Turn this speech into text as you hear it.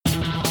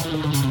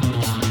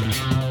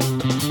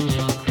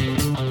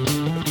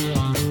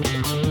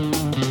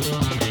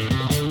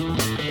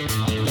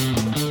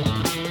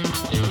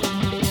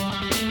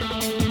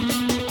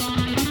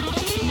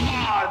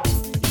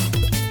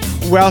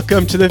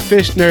welcome to the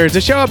Fish Nerds,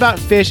 a show about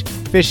fish,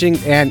 fishing,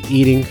 and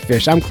eating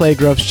fish. I'm Clay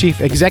Groves, Chief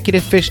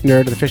Executive Fish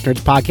Nerd of the Fish Nerds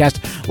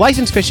podcast,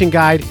 licensed fishing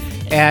guide,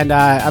 and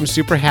I'm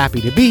super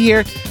happy to be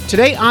here.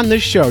 Today on the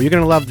show, you're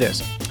going to love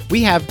this.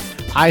 We have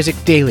Isaac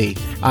Daly,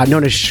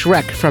 known as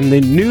Shrek, from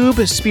the Noob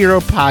Spearo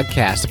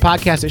podcast, a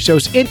podcast that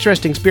shows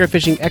interesting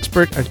spearfishing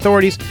expert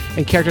authorities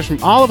and characters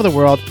from all over the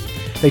world.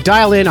 They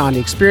dial in on the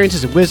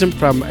experiences and wisdom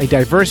from a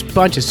diverse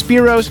bunch of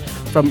Spearos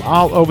from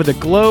all over the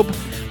globe.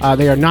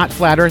 They are not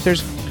flat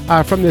earthers.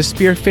 From the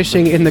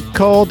spearfishing in the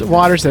cold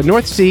waters of the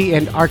North Sea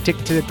and Arctic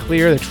to the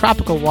clear, the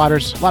tropical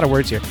waters, a lot of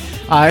words here,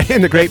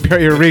 in the Great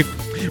Barrier Reef.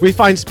 We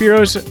find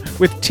Spearos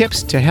with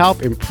tips to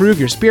help improve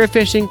your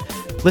spearfishing.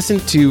 Listen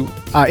to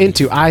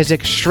into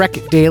Isaac,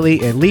 Shrek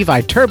Daly, and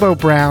Levi Turbo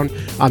Brown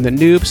on the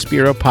Noob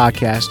Spearo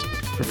podcast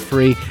for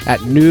free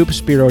at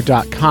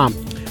noobspearo.com.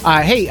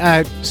 Hey,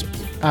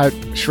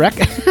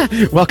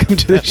 Shrek, welcome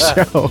to the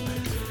show.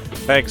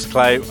 Thanks,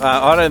 Clay.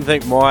 I don't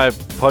think my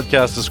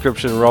podcast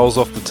description rolls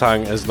off the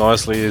tongue as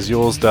nicely as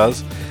yours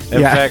does.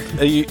 In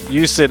fact,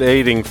 you said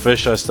eating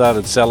fish, I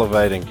started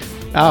salivating.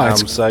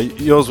 So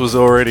yours was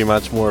already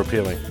much more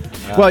appealing.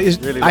 Well,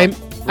 I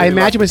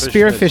imagine with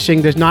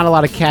spearfishing, there's not a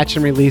lot of catch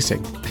and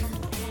releasing.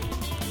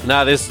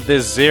 No,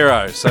 there's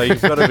zero. So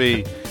you've got to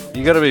be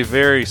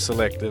very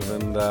selective,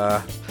 and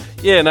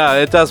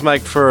it does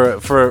make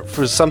for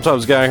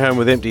sometimes going home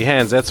with empty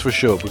hands. That's for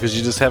sure, because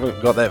you just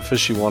haven't got that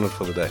fish you wanted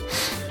for the day.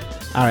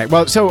 All right.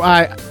 Well, so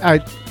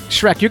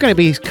Shrek, you're going to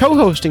be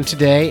co-hosting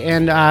today,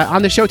 and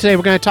on the show today,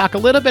 we're going to talk a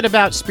little bit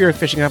about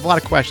spearfishing. I have a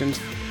lot of questions.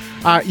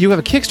 You have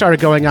a Kickstarter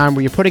going on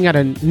where you're putting out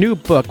a new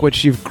book,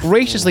 which you've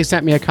graciously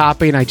sent me a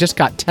copy, and I just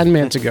got 10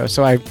 minutes ago,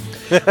 so I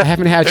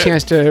haven't had a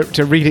chance to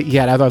read it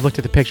yet, although I've looked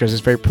at the pictures.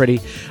 It's very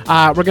pretty.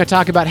 We're going to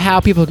talk about how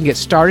people can get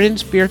started in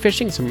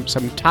spearfishing,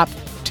 some top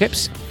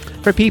tips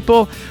for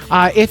people.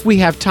 If we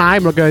have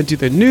time, we're going to do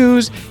the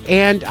news,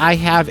 and I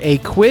have a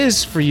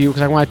quiz for you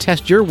because I want to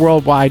test your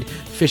worldwide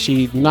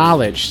fishy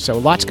knowledge. So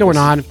lots going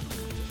on.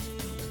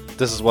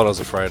 This is what I was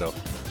afraid of.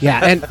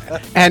 Yeah,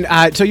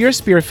 and so you're a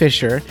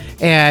spearfisher,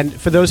 and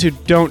for those who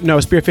don't know,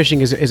 spearfishing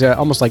is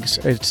almost like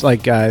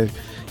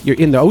you're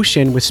in the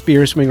ocean with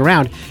spears swimming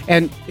around,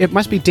 and it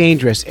must be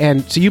dangerous,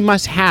 and so you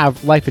must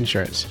have life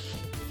insurance.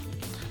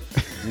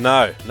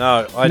 No,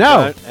 I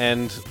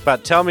don't.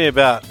 But tell me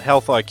about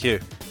Health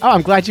IQ. Oh,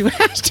 I'm glad you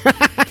asked.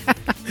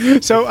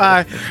 So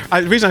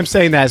the reason I'm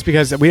saying that is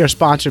because we are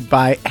sponsored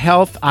by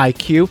Health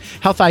IQ.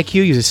 Health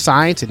IQ uses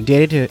science and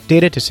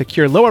data to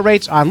secure lower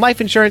rates on life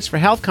insurance for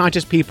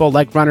health-conscious people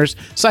like runners,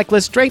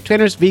 cyclists, strength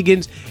trainers,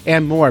 vegans,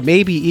 and more.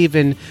 Maybe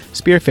even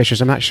spearfishers,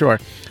 I'm not sure.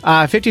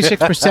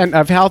 56%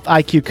 of Health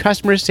IQ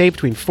customers save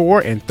between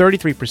 4 and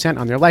 33%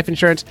 on their life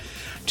insurance.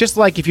 Just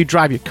like if you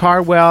drive your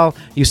car well,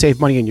 you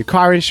save money on your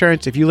car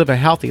insurance. If you live a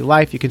healthy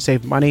life, you can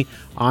save money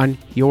on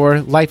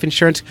your life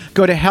insurance.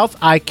 Go to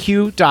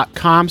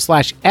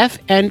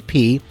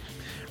healthiq.com/FNP,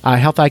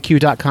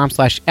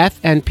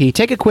 healthiq.com/FNP.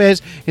 Take a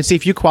quiz and see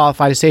if you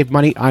qualify to save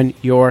money on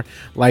your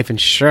life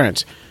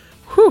insurance.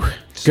 Whew,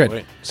 good.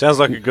 Sweet. Sounds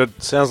like a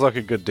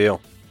good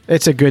deal.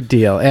 It's a good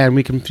deal, and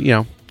we can,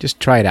 just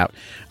try it out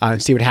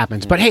and see what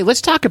happens. But hey, let's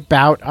talk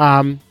about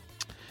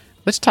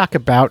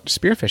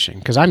spearfishing,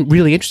 because I'm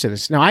really interested in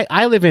this. Now,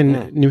 I live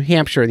in New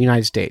Hampshire in the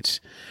United States,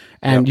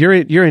 and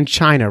you're in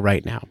China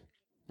right now.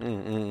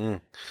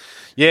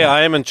 Yeah,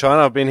 I am in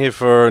China. I've been here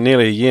for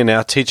nearly a year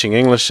now teaching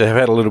English. I've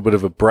had a little bit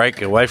of a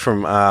break away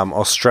from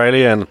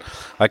Australia, and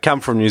I come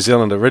from New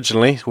Zealand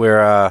originally,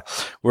 where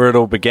it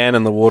all began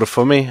in the water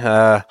for me.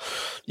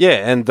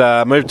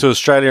 Moved to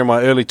Australia in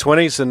my early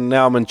 20s, and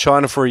now I'm in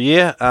China for a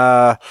year.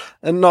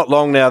 And not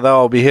long now,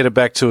 though, I'll be headed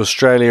back to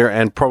Australia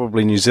and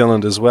probably New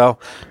Zealand as well.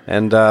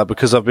 And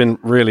because I've been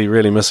really,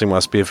 really missing my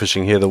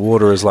spearfishing here. The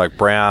water is like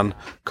brown,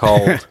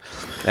 cold,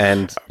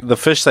 and the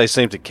fish they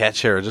seem to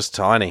catch here are just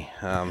tiny.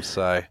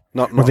 So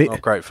not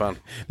great fun.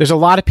 There's a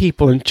lot of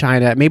people in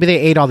China. Maybe they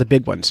ate all the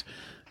big ones.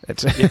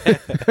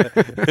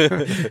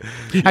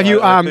 Have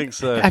you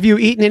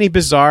eaten any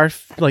bizarre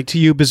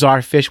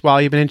fish while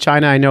you've been in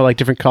China? I know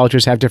different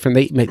cultures have different.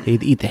 They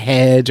eat the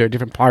heads or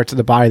different parts of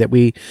the body that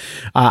we,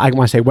 I don't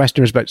want to say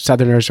Westerners, but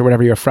Southerners or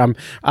whatever you're from,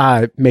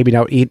 maybe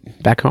don't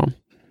eat back home.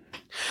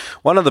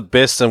 One of the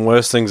best and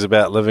worst things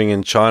about living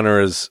in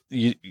China is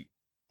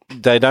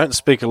they don't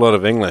speak a lot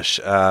of English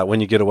when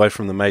you get away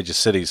from the major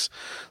cities.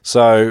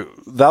 So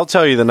they'll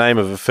tell you the name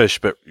of a fish,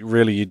 but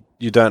really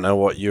you don't know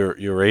what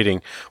you're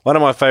eating. One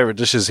of my favorite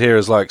dishes here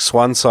is like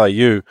swan sai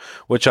yu,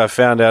 which I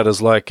found out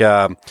is like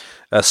a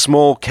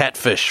small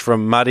catfish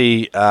from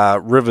muddy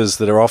rivers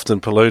that are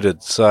often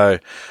polluted. So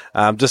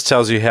just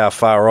tells you how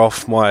far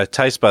off my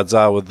taste buds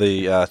are with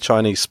the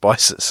Chinese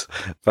spices.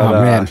 But,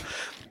 man.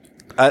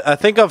 I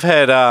think I've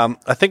had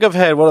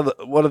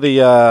what are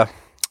the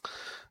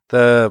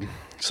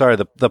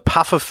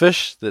puffer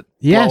fish that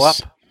blow up?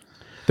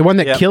 The one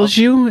that kills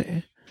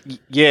you?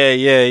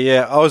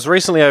 Yeah. I was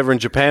recently over in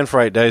Japan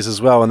for 8 days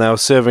as well, and they were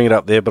serving it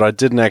up there, but I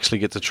didn't actually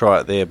get to try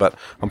it there. But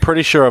I'm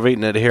pretty sure I've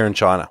eaten it here in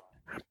China.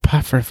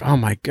 Puffer. Oh,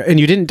 my God. And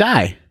you didn't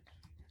die?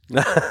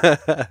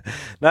 No,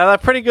 they're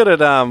pretty good at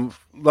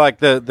like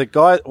the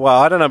guy.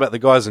 Well, I don't know about the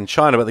guys in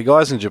China, but the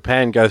guys in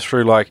Japan go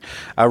through like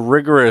a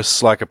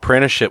rigorous like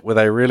apprenticeship where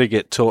they really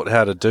get taught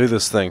how to do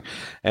this thing,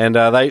 and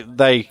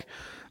they.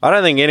 I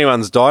don't think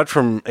anyone's died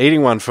from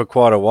eating one for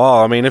quite a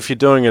while. I mean, if you're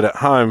doing it at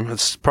home,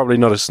 it's probably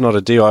not a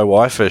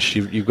DIY fish.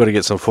 You've got to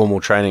get some formal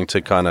training to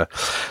kind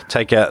of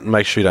take out and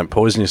make sure you don't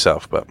poison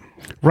yourself. But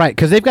right,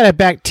 because they've got a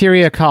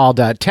bacteria called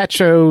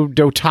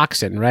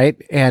tetrodotoxin, right?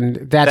 And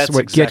that's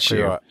what exactly gets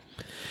you. Right.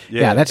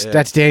 Yeah,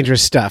 that's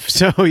dangerous stuff.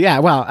 So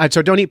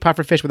so don't eat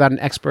pufferfish without an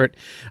expert.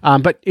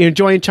 But you're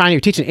enjoying China. You're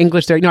teaching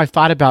English there. I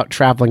thought about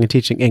traveling and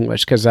teaching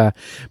English because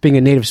being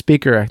a native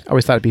speaker, I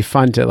always thought it'd be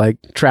fun to like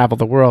travel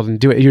the world and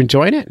do it. You're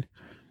enjoying it?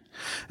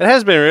 It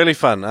has been really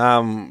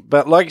fun.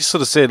 But like you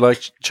sort of said,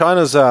 like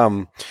China's,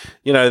 the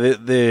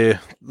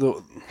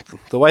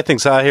way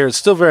things are here, it's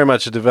still very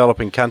much a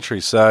developing country.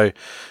 So,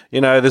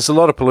 there's a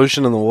lot of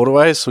pollution in the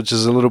waterways, which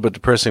is a little bit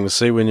depressing to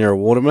see when you're a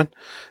waterman.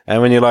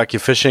 And when you like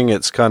your fishing,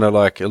 it's kind of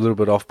like a little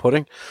bit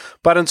off-putting.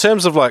 But in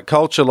terms of like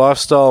culture,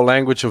 lifestyle,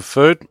 language of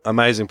food,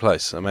 amazing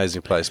place.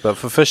 But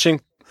for fishing,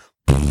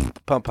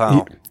 pump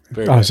out.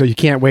 So you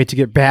can't wait to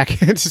get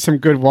back into some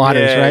good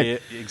waters, right? Yeah,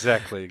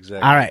 exactly. All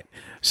right.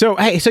 So,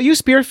 hey, so you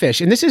spearfish,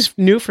 and this is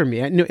new for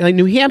me.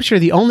 New Hampshire,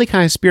 the only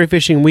kind of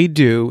spearfishing we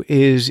do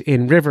is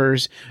in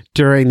rivers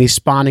during the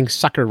spawning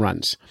sucker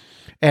runs.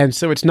 And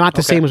so it's not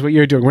the same as what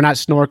you're doing. We're not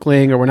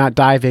snorkeling or we're not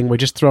diving. We're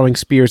just throwing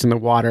spears in the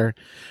water.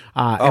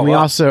 And we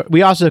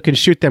also can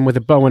shoot them with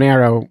a bow and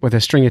arrow with a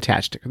string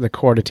attached, the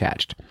cord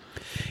attached.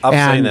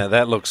 I've seen that.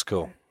 That looks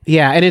cool.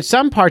 Yeah, and in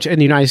some parts in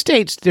the United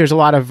States, there's a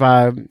lot of,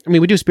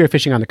 we do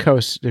spearfishing on the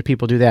coast,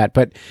 people do that,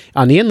 but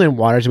on the inland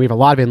waters, and we have a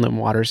lot of inland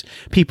waters,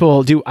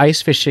 people do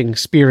ice fishing,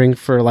 spearing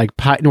for like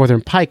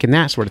northern pike and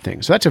that sort of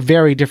thing. So that's a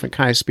very different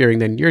kind of spearing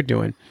than you're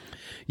doing.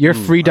 You're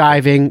free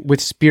diving with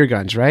spear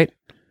guns, right?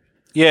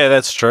 Yeah,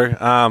 that's true.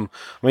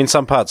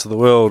 Some parts of the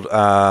world,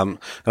 and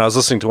I was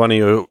listening to one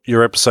of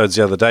your episodes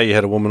the other day, you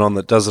had a woman on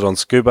that does it on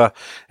scuba,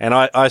 and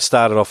I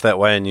started off that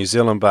way in New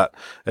Zealand, but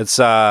it's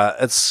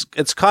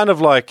kind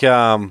of like,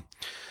 the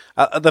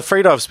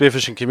freedive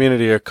spearfishing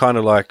community are kind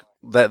of like,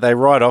 they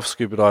ride off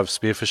scuba dive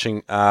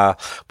spearfishing,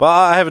 but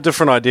I have a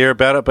different idea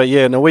about it. But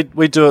yeah, no,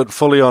 we do it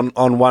fully on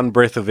one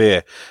breath of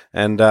air,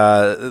 and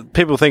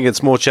people think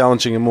it's more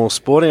challenging and more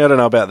sporting. I don't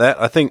know about that.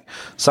 I think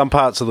some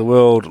parts of the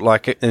world,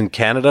 like in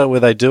Canada, where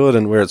they do it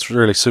and where it's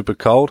really super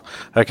cold,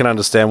 I can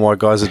understand why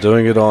guys are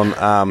doing it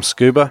on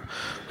scuba,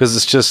 because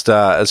it's just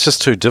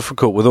too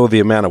difficult with all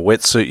the amount of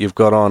wetsuit you've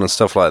got on and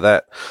stuff like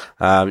that.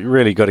 You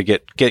really got to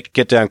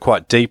get down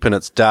quite deep, and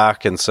it's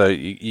dark, and so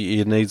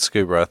you need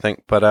scuba, I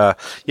think. But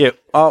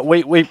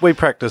we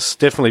practice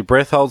definitely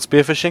breath hold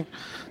spearfishing,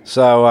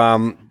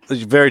 so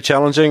it's very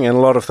challenging and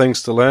a lot of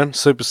things to learn.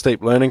 Super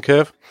steep learning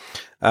curve.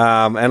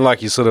 And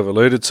like you sort of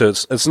alluded to,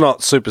 it's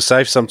not super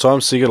safe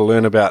sometimes, so you got to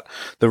learn about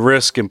the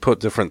risk and put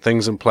different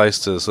things in place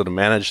to sort of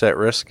manage that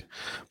risk.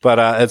 But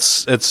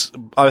it's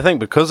I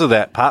think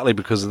partly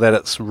because of that,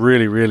 it's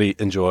really, really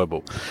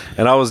enjoyable.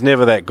 And I was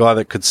never that guy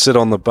that could sit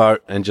on the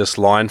boat and just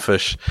line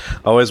fish.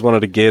 I always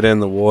wanted to get in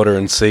the water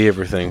and see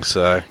everything.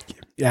 So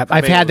yeah,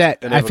 I've had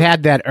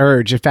that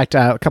urge. In fact,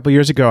 a couple of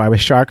years ago, I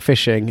was shark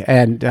fishing,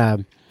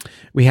 and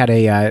we had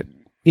a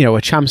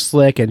chum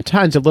slick and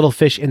tons of little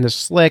fish in the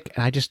slick.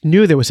 And I just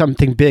knew there was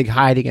something big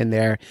hiding in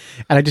there.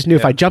 And I just knew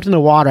if I jumped in the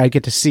water, I'd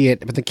get to see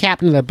it. But the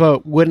captain of the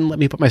boat wouldn't let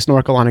me put my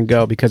snorkel on and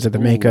go because of the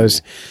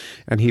makos.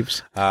 And he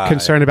was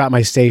concerned about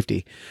my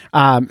safety.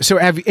 So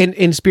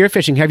in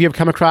spearfishing, have you ever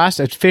come across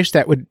a fish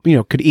that would,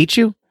 could eat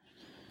you?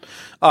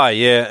 Oh,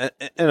 yeah.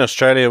 In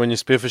Australia, when you're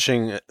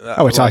spearfishing...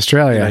 it's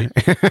Australia.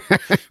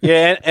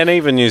 Yeah, and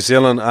even New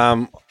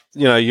Zealand...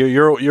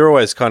 you're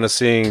always kind of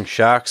seeing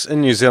sharks. In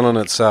New Zealand,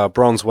 it's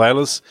bronze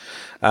whalers.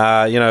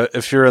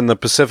 If you're in the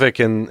Pacific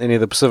and any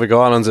of the Pacific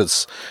Islands,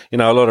 it's, a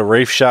lot of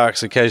reef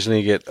sharks. Occasionally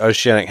you get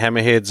oceanic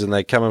hammerheads and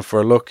they come in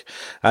for a look.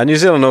 New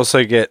Zealand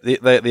also get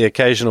the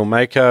occasional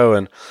mako.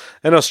 And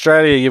in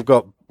Australia, you've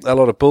got a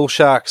lot of bull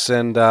sharks,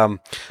 and I'm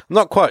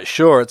not quite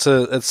sure.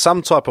 It's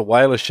some type of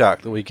whaler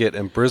shark that we get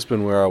in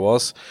Brisbane, where I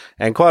was.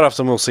 And quite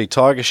often we'll see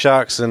tiger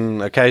sharks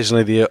and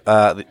occasionally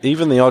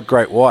even the odd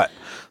great white.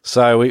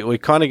 So we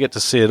kind of get to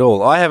see it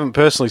all. I haven't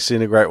personally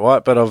seen a great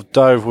white, but I've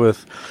dove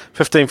with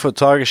 15-foot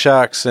tiger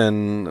sharks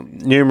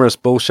and numerous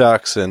bull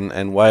sharks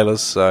and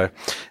whalers, and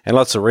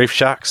lots of reef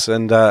sharks.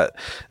 And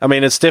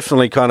it's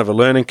definitely kind of a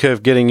learning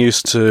curve, getting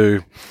used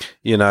to,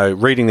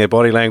 reading their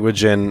body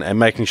language and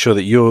making sure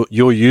that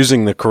you're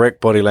using the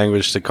correct body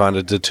language to kind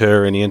of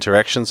deter any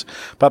interactions.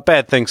 But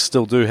bad things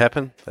still do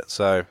happen,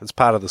 so it's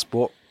part of the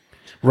sport.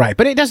 Right,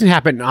 but it doesn't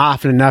happen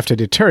often enough to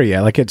deter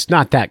you. Like, it's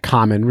not that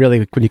common,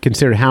 really, when you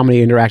consider how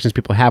many interactions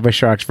people have with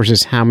sharks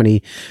versus how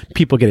many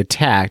people get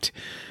attacked.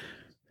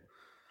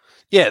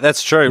 Yeah,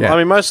 that's true.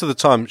 Yeah. Most of the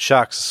time,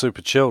 sharks are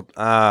super chilled.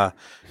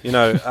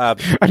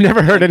 I've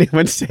never heard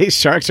anyone say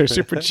sharks are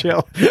super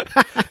chill.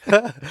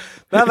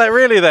 No,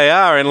 they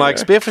are. And like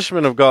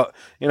spearfishermen have got,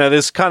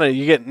 there's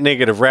you get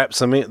negative raps.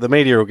 The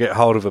media will get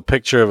hold of a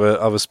picture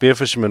of a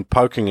spearfisherman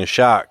poking a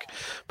shark,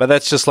 but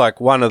that's just like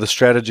one of the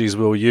strategies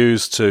we'll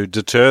use to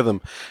deter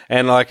them.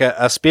 And like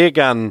a spear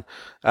gun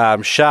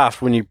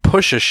shaft, when you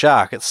push a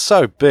shark, it's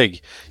so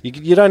big,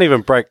 you don't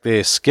even break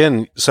their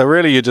skin. So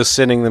really you're just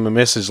sending them a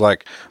message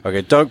like,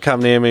 okay, don't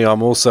come near me,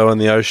 I'm also in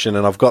the ocean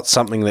and I've got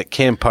something that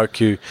can poke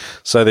you,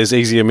 so there's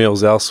easier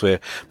meals elsewhere.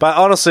 But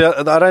honestly,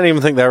 I don't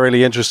even think they're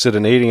really interested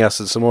in eating us.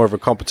 It's more of a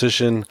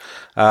competition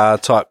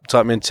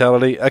type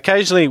mentality.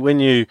 Occasionally when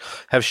you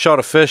have shot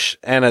a fish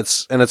and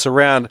it's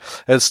around,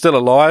 it's still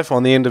alive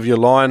on the end of your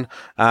line,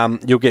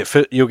 you'll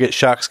get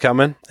sharks come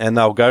in and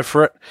they'll go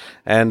for it,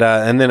 and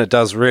then it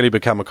does really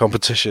become a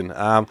competition.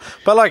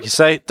 But like you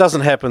say, it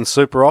doesn't happen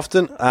super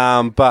often.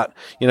 But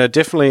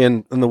definitely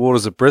in the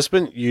waters of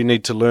Brisbane, you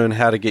need to learn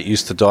how to get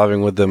used to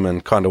diving with them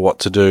and kind of what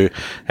to do,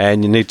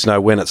 and you need to know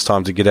when it's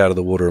time to get out of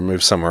the water and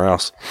move somewhere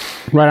else.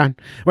 Right on.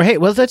 Well, hey,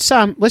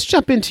 let's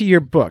jump into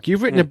your book.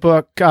 You've written a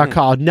book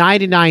called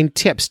 99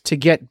 Tips to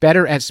Get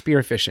Better at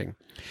Spearfishing.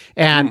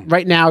 And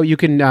right now you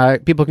can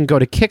people can go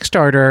to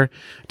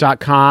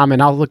Kickstarter.com,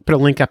 and I'll put a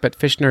link up at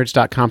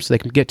fishnerds.com so they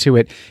can get to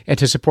it and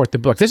to support the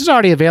book. This is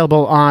already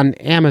available on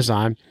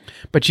Amazon,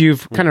 but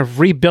you've kind of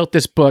rebuilt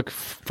this book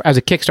as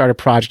a Kickstarter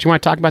project. You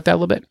want to talk about that a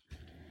little bit?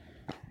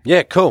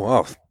 Yeah,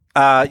 cool.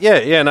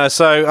 No.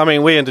 So, I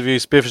mean, we interview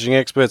spearfishing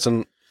experts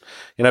and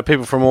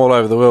people from all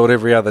over the world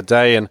every other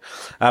day. And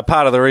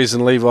part of the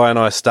reason Levi and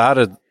I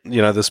started, the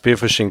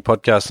spearfishing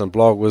podcast and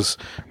blog was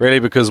really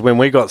because when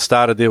we got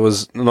started, there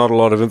was not a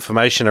lot of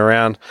information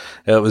around.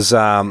 It was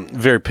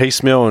very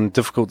piecemeal and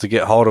difficult to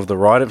get hold of the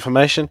right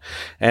information.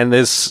 And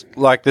there's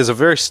a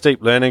very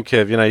steep learning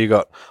curve. You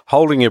got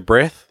holding your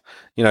breath,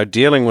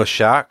 dealing with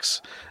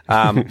sharks.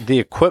 The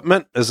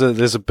equipment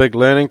there's a big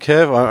learning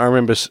curve. I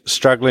remember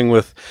struggling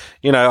with,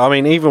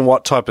 even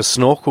what type of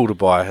snorkel to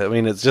buy. I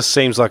mean, it just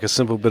seems like a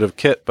simple bit of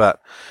kit,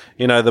 but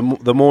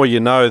the more you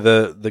know,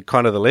 the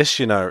kind of the less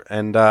you know.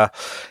 And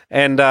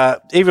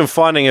even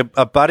finding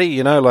a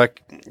buddy,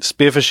 like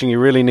spearfishing, you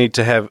really need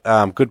to have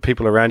good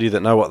people around you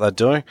that know what they're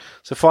doing.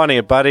 So finding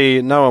a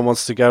buddy, no one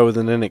wants to go with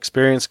an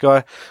inexperienced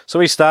guy. So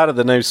we started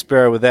the Noob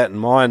Sparrow with that in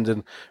mind,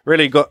 and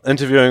really got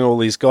interviewing all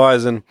these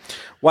guys. And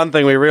one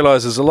thing we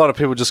realized is a lot of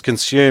people just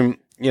consume,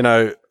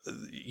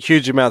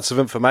 huge amounts of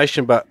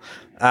information, but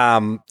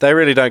they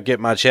really don't get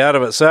much out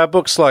of it. So our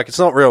book's it's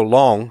not real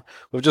long.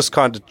 We've just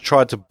kind of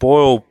tried to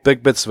boil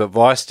big bits of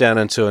advice down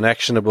into an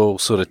actionable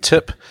sort of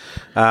tip.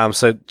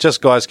 So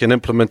just guys can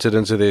implement it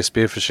into their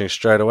spearfishing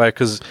straight away,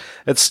 because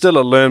it's still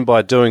a learn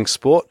by doing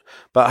sport.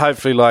 But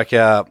hopefully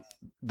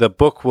the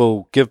book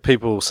will give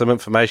people some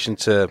information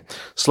to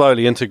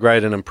slowly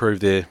integrate and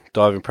improve their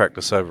diving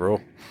practice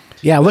overall.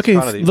 Yeah, looking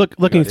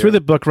through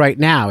the book right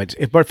now,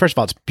 first of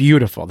all, it's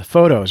beautiful. The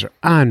photos are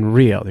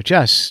unreal.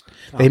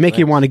 They make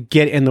you want to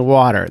get in the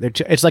water.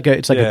 It's like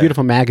a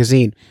beautiful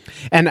magazine.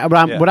 And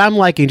what I'm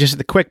liking, just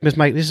the quick, this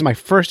is my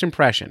first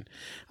impression.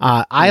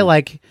 I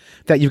like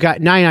that you've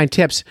got 99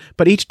 tips,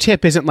 but each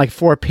tip isn't like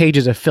 4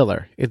 pages of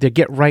filler. They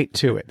get right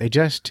to it.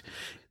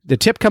 The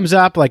tip comes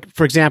up, like,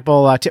 for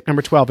example, tip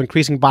number 12,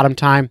 increasing bottom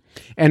time.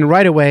 And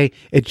right away,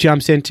 it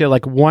jumps into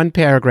like one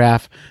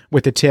paragraph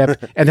with the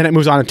tip, and then it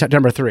moves on to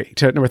number 13.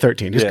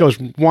 It just goes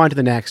one to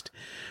the next.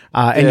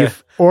 And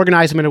you've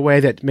organized them in a way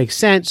that makes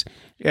sense.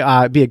 Be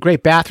a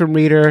great bathroom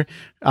reader.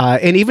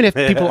 And even if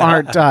people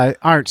aren't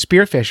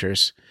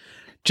spearfishers,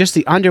 just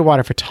the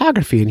underwater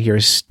photography in here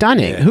is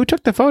stunning. Yeah. Who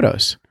took the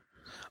photos?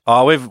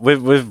 Oh,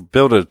 we've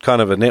built a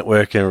kind of a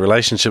network and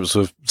relationships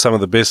with some of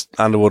the best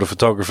underwater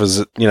photographers,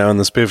 in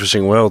the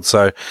spearfishing world.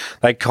 So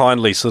they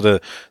kindly sort of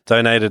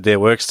donated their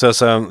works to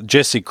us.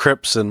 Jesse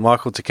Cripps and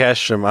Michael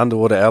Takash from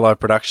Underwater Ally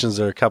Productions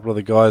are a couple of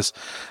the guys.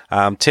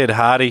 Ted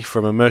Hardy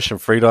from Immersion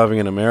Freediving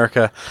in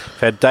America. We've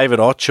had David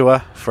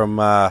Ochoa from,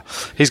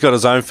 he's got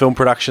his own film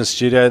production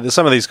studio.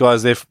 Some of these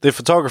guys, their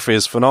photography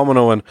is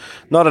phenomenal, and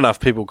not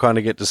enough people kind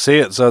of get to see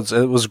it. So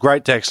it was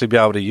great to actually be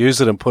able to use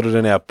it and put it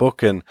in our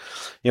book and,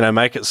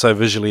 make it so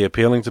visually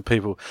appealing to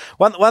people.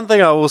 One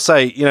thing I will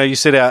say, you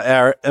said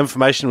our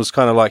information was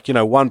kind of like,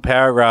 one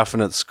paragraph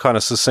and it's kind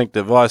of succinct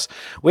advice.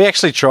 We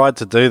actually tried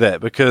to do that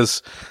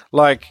because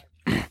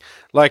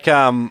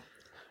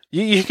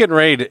you can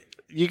read.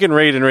 You can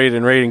read and read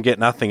and read and get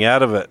nothing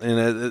out of it.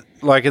 And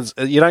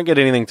you don't get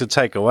anything to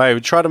take away. We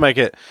try to make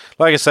it,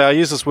 like I say, I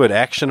use this word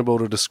actionable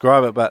to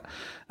describe it, but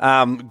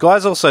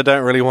guys also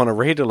don't really want to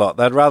read a lot.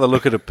 They'd rather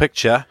look at a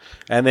picture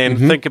and then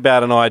think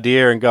about an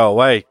idea and go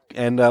away.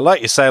 And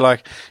like you say,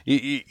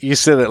 you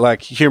said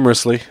it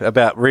humorously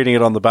about reading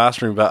it on the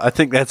bathroom, but I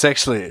think that's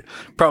actually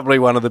probably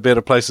one of the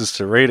better places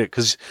to read it,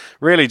 because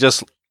really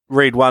just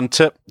read one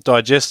tip,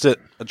 digest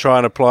it, and try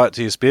and apply it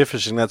to your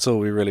spearfishing. That's all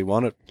we really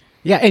wanted.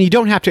 Yeah, and you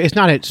don't have to. It's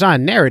not a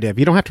narrative.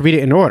 You don't have to read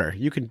it in order.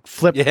 You can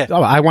flip. Yeah.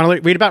 Oh, I want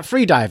to read about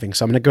free diving,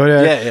 so I'm going to go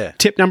to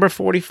tip number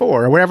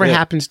 44 or whatever it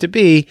happens to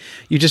be.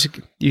 You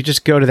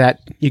just go to that.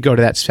 You go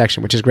to that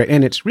section, which is great,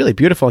 and it's really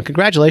beautiful. And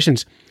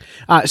congratulations.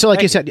 So,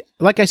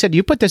 like I said,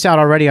 you put this out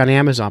already on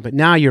Amazon, but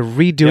now you're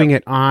redoing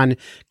it on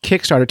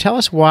Kickstarter. Tell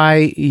us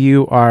why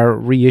you are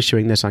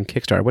reissuing this on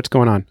Kickstarter. What's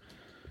going on?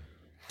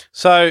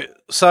 The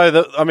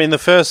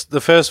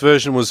first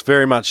version was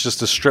very much just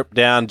to strip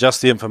down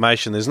just the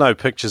information. There's no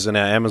pictures in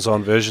our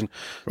Amazon version.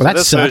 Well,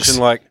 that sucks.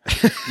 Version,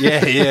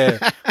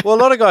 yeah. Well,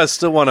 a lot of guys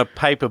still want a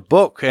paper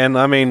book, and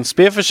I mean,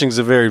 spearfishing is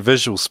a very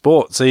visual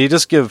sport. So you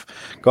just give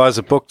guys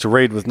a book to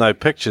read with no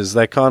pictures.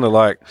 They kind of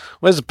like,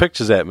 where's the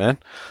pictures at, man?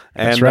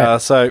 And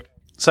that's right.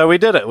 So we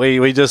did it.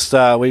 We just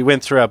we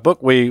went through our book.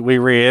 We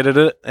re-edited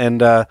it,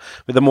 and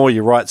the more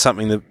you write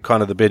something,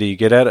 the better you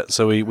get at it.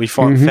 So we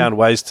found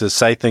ways to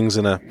say things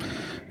in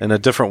a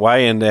different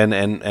way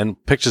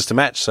and pictures to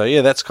match. So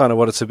yeah, that's kind of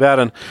what it's about.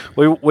 And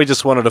we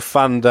just wanted to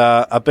fund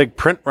a big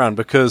print run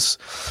because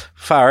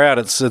far out,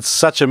 it's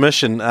such a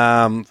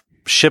mission.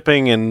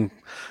 Shipping and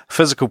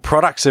physical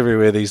products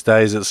everywhere these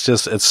days.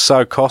 It's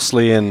so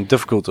costly and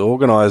difficult to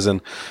organize. And,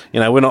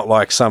 we're not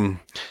like some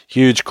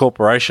huge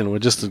corporation. We're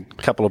just a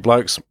couple of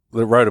blokes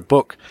that wrote a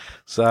book.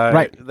 So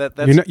right.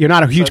 You're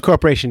not a huge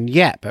corporation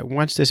yet, but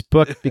once this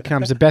book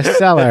becomes a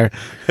bestseller,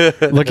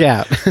 look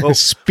out. Well,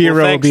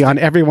 Spiro will be on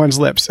everyone's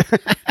lips.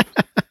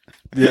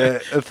 Yeah,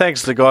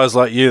 thanks to guys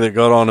like you that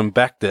got on and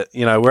backed it.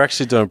 We're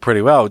actually doing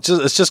pretty well.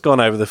 It's just gone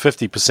over the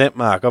 50%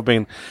 mark. I've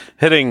been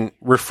hitting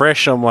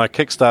refresh on my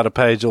Kickstarter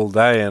page all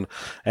day,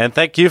 and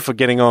thank you for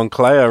getting on,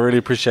 Clay. I really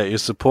appreciate your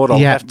support. I'll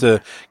have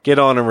to get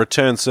on and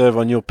return serve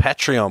on your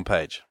Patreon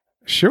page.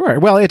 Sure.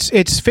 Well, it's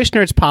Fish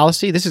Nerds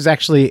policy. This is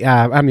actually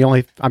I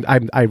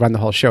run the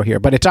whole show here,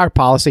 but it's our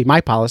policy,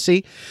 my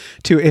policy,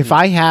 to if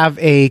I have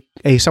a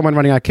someone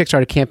running a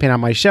Kickstarter campaign on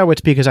my show, it's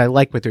because I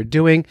like what they're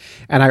doing,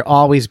 and I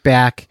always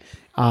back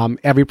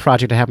every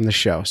project I have on the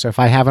show. So if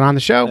I have it on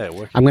the show,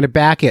 I'm going to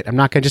back it. I'm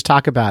not going to just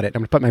talk about it. I'm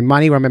going to put my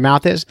money where my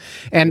mouth is,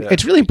 and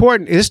it's really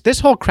important. This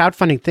whole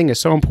crowdfunding thing is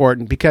so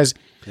important because.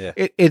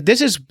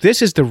 This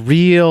is the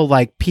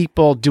real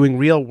people doing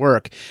real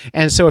work,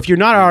 and so if you're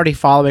not already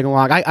following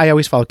along, I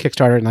always follow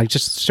Kickstarter and I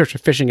just search for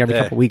fishing every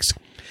couple of weeks,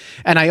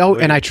 and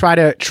I try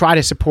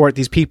to support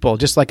these people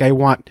just like I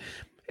want.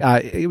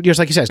 Just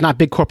like you said, it's not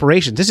big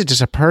corporations. This is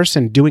just a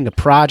person doing a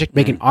project,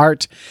 making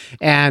art,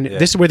 and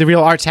this is where the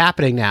real art's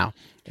happening now.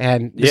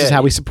 And this is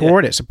how we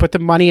support it. So put the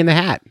money in the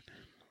hat.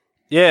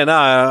 Yeah,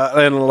 no,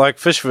 and like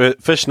Fish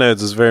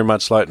Nerds is very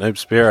much like Noob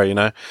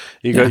Spiro.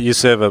 You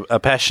serve a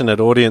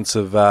passionate audience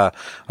of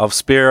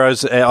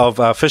Spiros,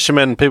 of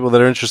fishermen, people that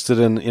are interested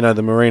in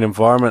the marine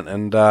environment,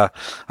 and I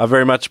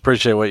very much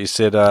appreciate what you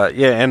said.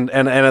 And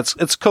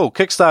it's cool.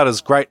 Kickstarter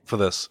is great for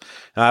this.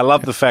 I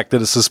love the fact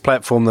that it's this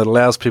platform that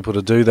allows people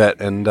to do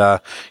that, and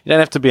you don't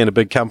have to be in a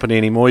big company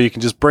anymore. You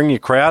can just bring your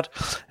crowd,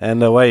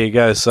 and away you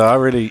go. So I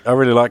really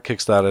like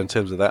Kickstarter in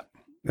terms of that.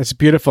 That's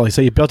beautiful.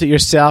 So you built it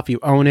yourself, you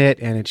own it,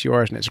 and it's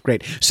yours, and it's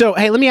great. So,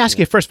 hey, let me ask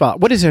you first of all,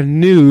 what is a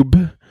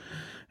noob?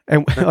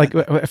 And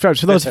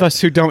for those of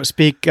us who don't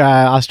speak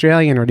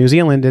Australian or New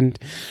Zealand, and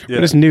what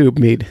does noob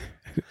mean?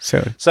 So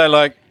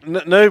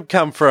noob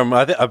come from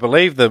I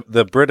believe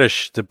the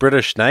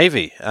British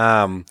Navy.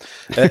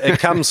 It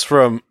comes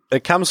from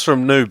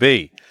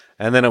newbie.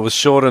 And then it was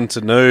shortened to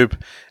noob.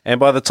 And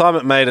by the time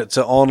it made it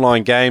to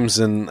online games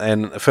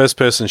and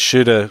first-person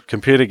shooter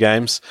computer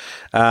games,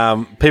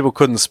 people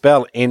couldn't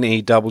spell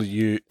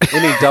N-E-W-B,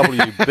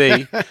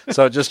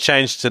 so it just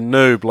changed to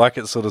noob, like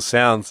it sort of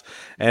sounds.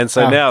 And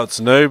so now it's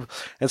noob.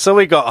 And so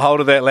we got hold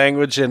of that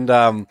language, and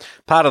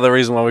part of the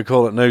reason why we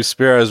call it Noob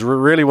Spiro is we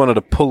really wanted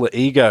to pull the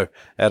ego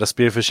out of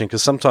spearfishing,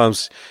 because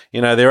sometimes,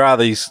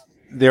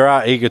 there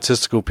are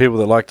egotistical people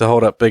that like to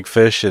hold up big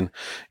fish and,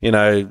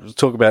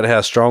 talk about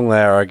how strong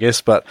they are, I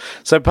guess. But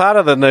so part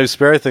of the Noob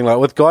Spiro thing, like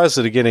with guys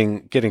that are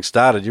getting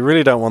started, you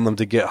really don't want them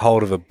to get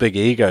hold of a big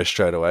ego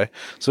straight away.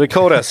 So we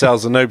called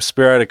ourselves the Noob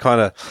Spiro to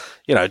kind of,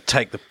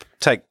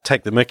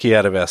 take the mickey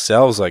out of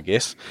ourselves, I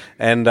guess,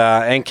 and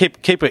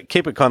keep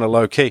it kind of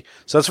low key.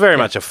 So it's very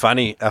much a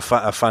funny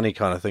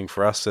kind of thing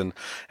for us. And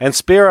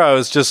Spiro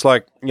is just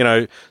like,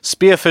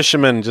 spear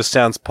fisherman just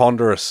sounds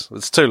ponderous.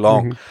 It's too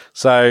long.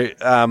 So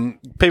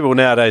people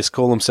nowadays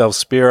call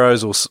themselves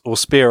Spiros or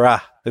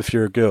Spira if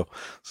you're a girl.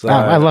 So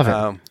I love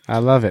it. I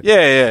love it.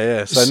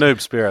 Yeah. So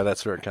Noob Spiro,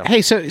 that's where it comes.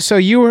 Hey, so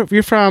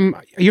you're from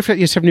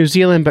New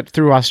Zealand, but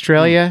through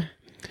Australia.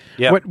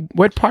 Yeah.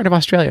 What part of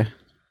Australia?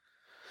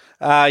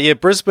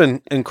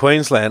 Brisbane in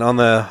Queensland on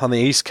the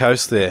east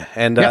coast there,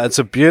 and it's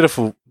a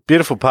beautiful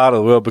part of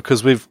the world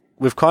because we've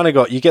kind of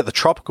got, you get the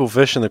tropical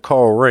fish and the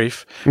coral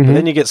reef, but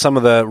then you get some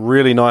of the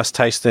really nice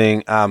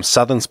tasting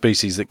southern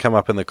species that come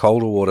up in the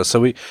colder water.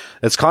 So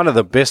it's kind of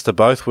the best of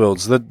both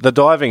worlds. The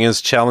diving is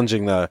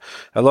challenging though.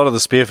 A lot of the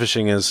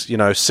spearfishing is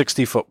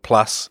 60-foot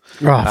plus.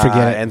 Oh,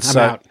 forget it. And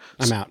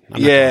I'm out.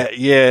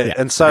 Yeah.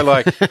 And so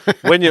like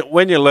when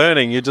you're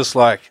learning, you're just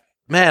like,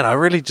 man, I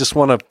really just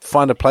want to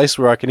find a place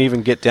where I can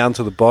even get down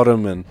to the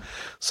bottom. And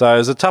so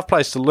it's a tough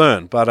place to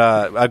learn, but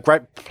a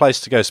great place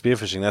to go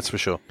spearfishing, that's for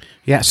sure.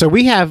 Yeah, so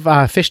we have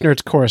Fish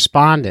Nerds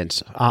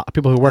correspondents,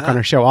 people who work on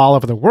our show all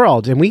over the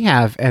world, and we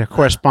have a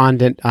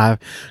correspondent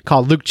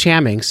called Luke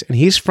Chammings, and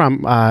he's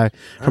from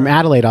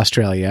Adelaide,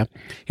 Australia,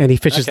 and he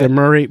fishes the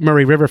Murray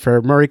River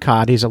for Murray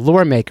cod. He's a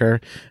lure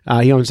maker.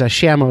 He owns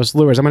Shamos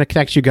Lures. I'm going to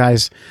connect you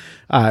guys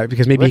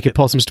because maybe you could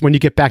pull some when you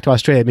get back to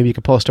Australia. Maybe you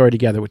could pull a story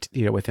together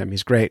with him.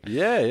 He's great.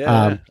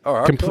 Yeah. All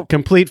right, cool.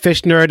 Complete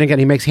fish nerd. And again,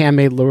 he makes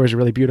handmade lures,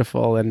 really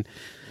beautiful, and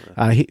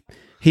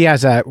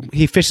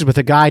he fishes with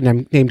a guide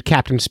named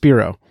Captain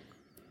Spiro.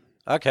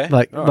 Okay.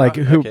 But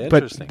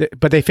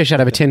they fish out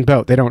of a tin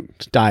boat. They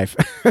don't dive.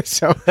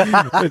 So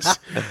it's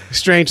a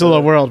strange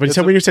little world. But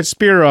so when you said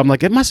Spiro, I'm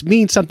like, it must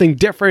mean something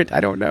different. I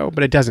don't know,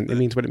 but it doesn't. It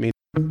means what it means.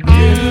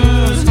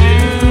 News,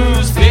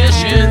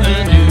 fish in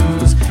the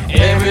news.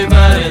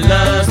 Everybody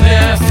loves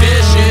their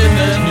fish in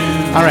the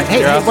news. All right.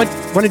 Hey,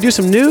 want to do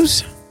some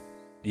news?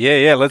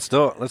 Yeah. Let's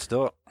do it.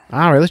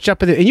 All right, let's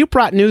jump in there. And you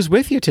brought news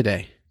with you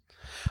today.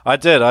 I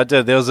did.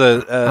 There was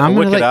a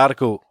wicked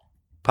article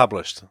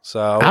published, so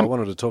I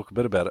wanted to talk a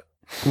bit about it.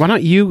 Why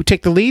don't you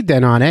take the lead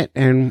then on it,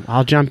 and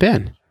I'll jump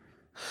in.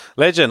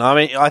 Legend. I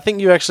mean, I think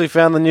you actually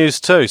found the news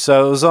too.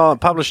 So it was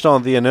published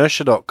on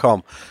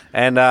theinertia.com,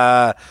 and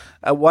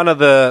one of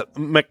the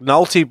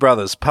McNulty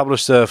brothers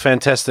published a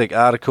fantastic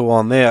article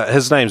on there.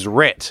 His name's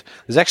Rhett.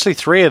 There's actually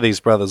 3 of these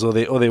brothers, or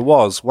there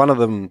was. One of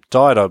them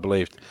died, I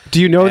believe.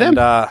 Do you know them?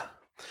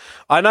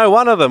 I know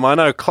one of them. I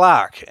know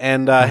Clark,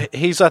 and I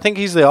think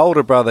he's the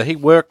older brother. He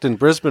worked in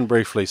Brisbane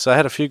briefly, so I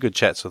had a few good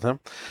chats with him.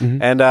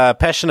 Mm-hmm. And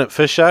passionate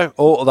fisho,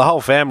 the whole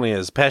family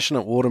is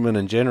passionate watermen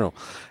in general.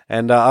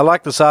 And I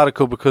like this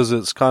article because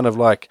it's kind of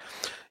like,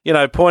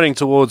 pointing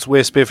towards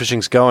where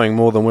spearfishing's going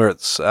more than where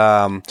it's,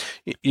 more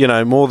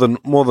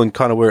than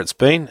kind of where it's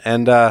been.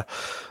 And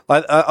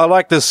I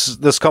like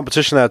this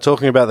competition they were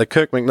talking about, the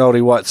Kirk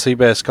McNulty White Sea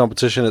Bass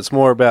competition. It's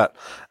more about,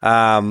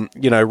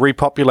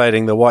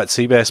 repopulating the white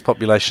sea bass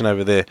population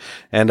over there.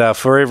 And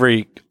for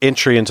every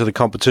entry into the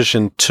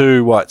competition,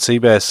 2 white sea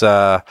bass,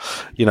 are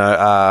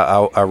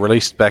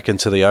released back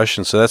into the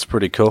ocean. So that's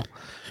pretty cool.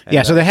 And,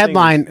 yeah. So the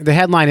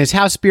headline is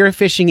how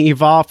spearfishing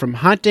evolved from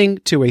hunting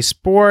to a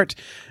sport,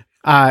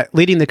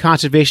 leading the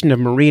conservation of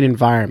marine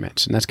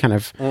environments, and that's kind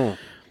of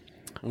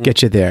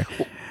get you there.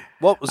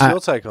 What was your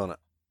take on it?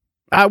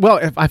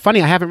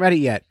 Funny, I haven't read it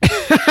yet.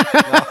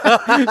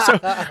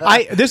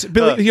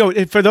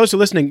 For those who are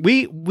listening,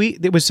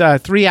 it was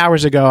 3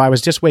 hours ago. I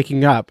was just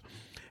waking up,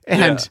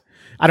 and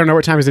I don't know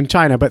what time it is in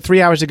China, but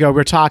 3 hours ago we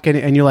were talking,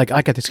 and you're like,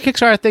 I got this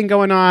Kickstarter thing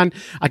going on.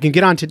 I can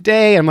get on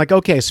today. I'm like,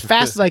 okay, as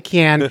fast as I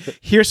can.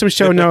 Here's some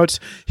show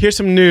notes. Here's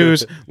some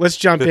news. Let's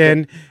jump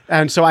in.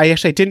 And so I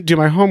actually didn't do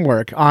my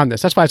homework on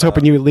this. That's why I was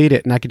hoping you would lead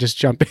it, and I could just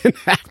jump in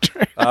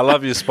after. I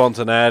love your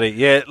spontaneity.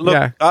 Yeah,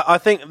 look, I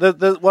think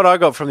what I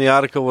got from the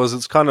article was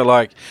it's kind of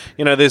like,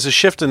 there's a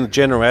shift in the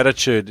general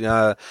attitude.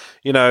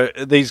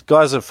 These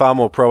guys are far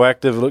more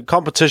proactive. Look,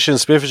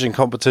 spearfishing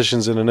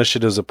competitions and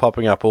initiatives are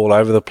popping up all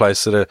over the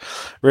place that are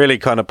really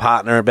kind of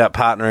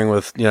partnering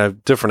with,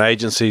 different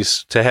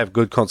agencies to have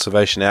good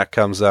conservation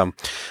outcomes.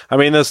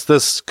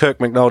 This Kirk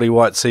McNulty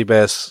White Sea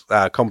Bass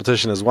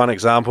competition is one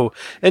example.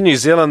 In New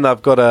Zealand,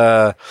 they've got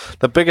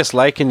the biggest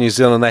lake in New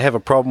Zealand. They have a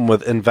problem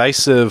with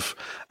invasive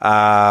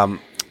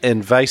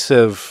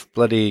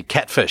bloody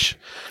catfish.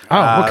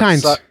 Oh, what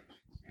kinds?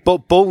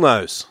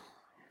 Bullnose.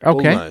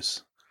 Okay.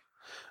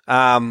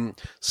 Bullnose.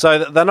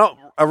 So they're not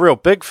a real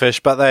big fish,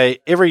 but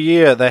every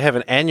year they have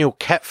an annual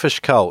catfish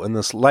cull in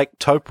this Lake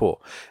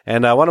Taupo.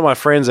 And one of my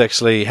friends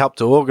actually helped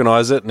to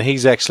organise it, and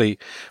he's actually,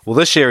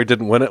 this year he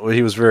didn't win it.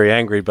 He was very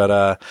angry,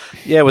 but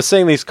we're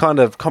seeing these kind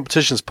of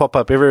competitions pop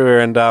up everywhere.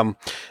 And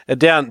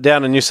down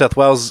in New South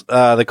Wales,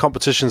 the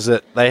competitions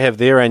that they have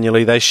there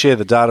annually, they share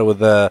the data with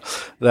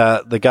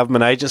the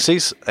government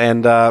agencies,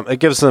 and it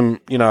gives them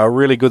a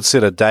really good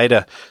set of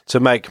data to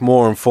make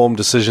more informed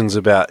decisions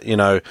about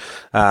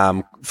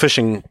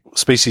fishing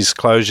species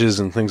closures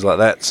and things like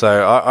that.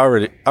 So I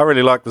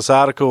really like this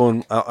article,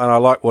 and I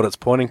like what it's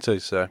pointing to.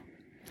 So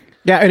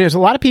yeah, and there's a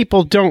lot of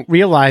people don't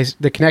realize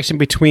the connection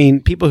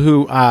between people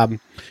who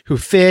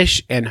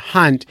fish and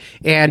hunt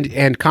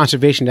and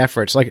conservation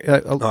efforts. Like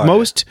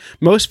most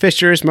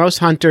fishers, most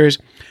hunters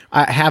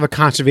have a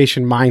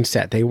conservation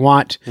mindset. They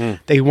want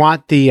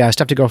the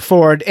stuff to go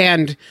forward,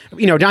 and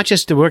not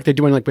just the work they're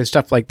doing like with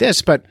stuff like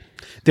this, but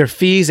their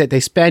fees that they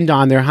spend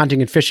on their hunting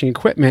and fishing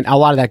equipment. A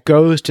lot of that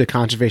goes to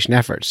conservation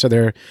efforts. So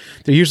they're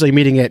usually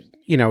meeting it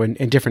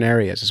in different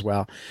areas as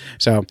well.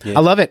 So yeah.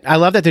 I love it. I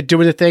love that they're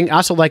doing the thing. I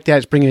also like that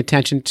it's bringing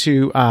attention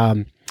to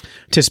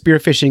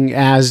spearfishing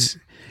as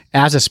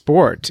a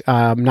sport,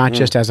 not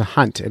just as a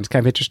hunt. And it's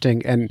kind of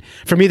interesting. And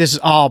for me, this is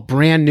all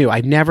brand new.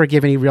 I never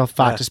give any real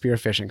thought to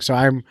spearfishing. So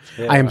I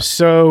am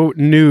so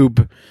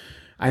noob.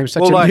 I am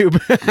such a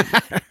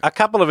noob. A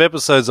couple of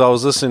episodes I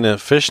was listening to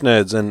Fish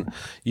Nerds, and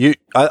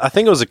I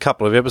think it was a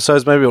couple of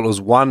episodes, maybe it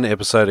was one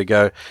episode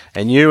ago,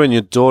 and you and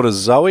your daughter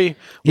Zoe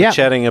were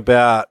chatting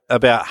about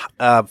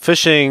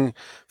fishing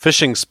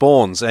fishing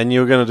spawns and you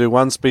were going to do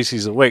one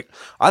species a week.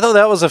 I thought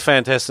that was a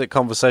fantastic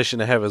conversation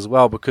to have as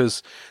well,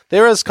 because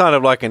there is kind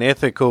of like an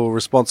ethical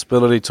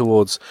responsibility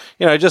towards,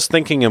 just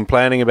thinking and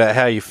planning about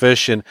how you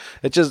fish. And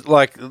it just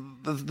like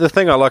the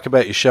thing I like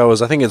about your show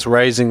is I think it's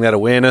raising that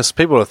awareness.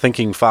 People are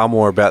thinking far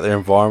more about their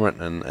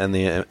environment and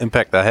the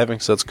impact they're having.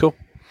 So it's cool.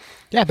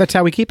 Yeah, that's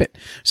how we keep it.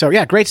 So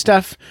yeah, great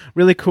stuff.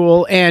 Really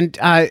cool. And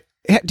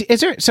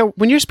so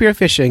when you're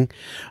spearfishing,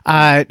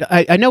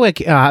 I know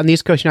on the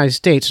East Coast United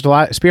States, there's a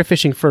lot of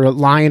spearfishing for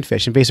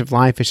lionfish. Invasive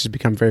lionfish has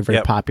become very,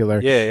 very popular.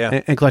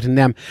 And collecting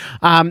them.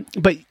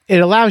 But it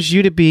allows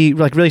you to be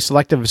like really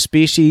selective of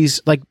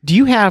species. Like, do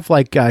you have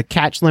like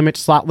catch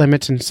limits, slot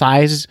limits, and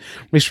size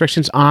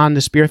restrictions on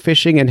the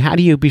spearfishing? And how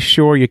do you be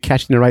sure you're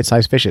catching the right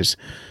size fishes?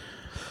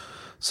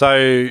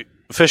 So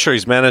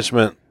fisheries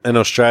management in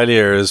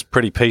Australia is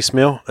pretty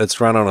piecemeal. It's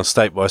run on a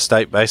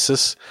state-by-state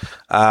basis.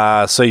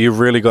 So you've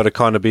really got to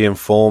kind of be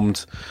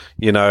informed,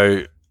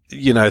 through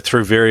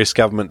various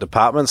government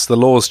departments. The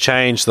laws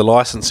change, the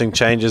licensing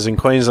changes. In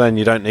Queensland,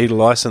 you don't need a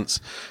license.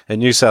 In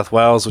New South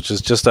Wales, which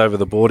is just over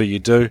the border, you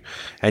do,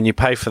 and you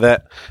pay for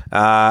that.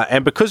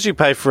 And because you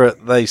pay for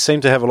it, they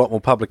seem to have a lot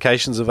more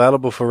publications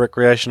available for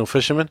recreational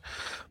fishermen.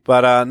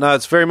 But no,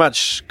 it's very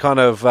much kind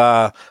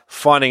of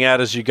finding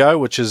out as you go,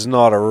 which is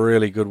not a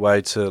really good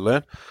way to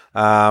learn.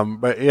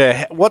 But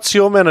yeah, what's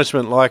your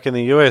management like in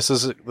the US?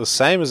 Is it the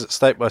same? Is it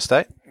state by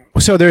state?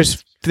 So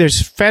there's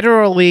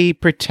federally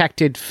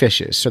protected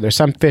fishes. So there's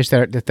some fish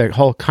that the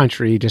whole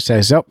country just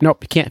says, oh, nope,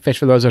 you can't fish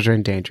for those are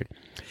endangered.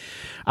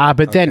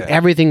 But then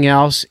everything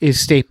else is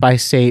state by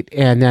state,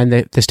 and then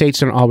the states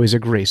don't always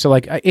agree. So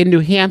like in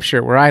New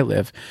Hampshire, where I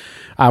live,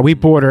 we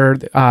border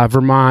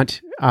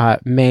Vermont,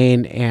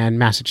 Maine, and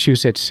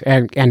Massachusetts,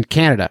 and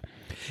Canada.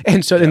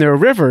 And so then there are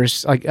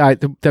rivers, like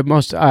the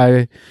most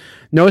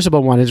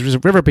noticeable one is a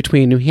river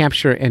between New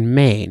Hampshire and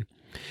Maine.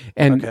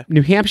 And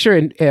New Hampshire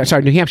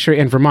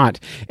and Vermont.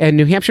 And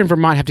New Hampshire and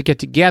Vermont have to get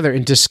together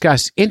and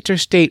discuss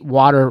interstate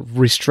water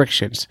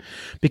restrictions,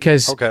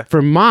 because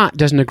Vermont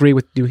doesn't agree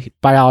with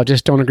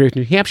biologists, don't agree with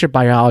New Hampshire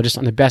biologists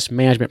on the best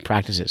management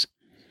practices.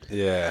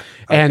 Yeah.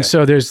 And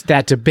so there's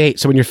that debate.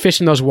 So when you're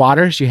fishing those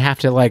waters, you have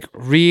to like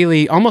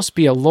really almost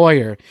be a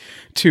lawyer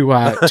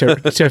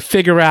to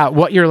figure out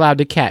what you're allowed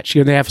to catch.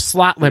 They have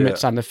slot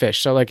limits on the fish.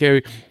 So like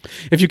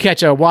if you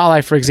catch a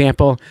walleye, for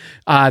example,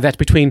 that's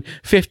between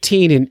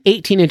 15 and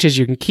 18 inches,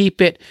 you can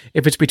keep it.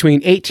 If it's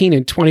between 18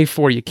 and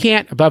 24, you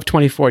can't. Above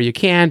 24, you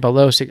can.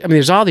 Below 6. I mean,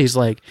 there's all these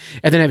like,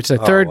 and then if it's the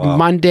third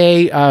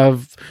Monday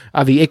of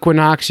the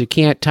equinox, you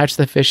can't touch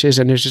the fishes,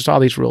 and there's just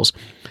all these rules.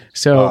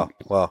 So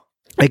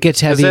it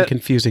gets heavy and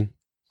confusing.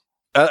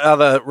 Are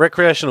the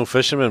recreational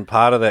fishermen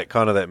part of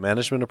that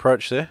management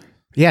approach there?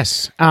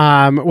 Yes.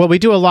 Well, we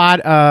do a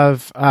lot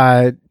of.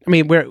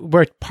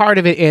 We're part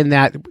of it in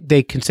that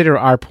they consider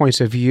our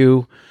points of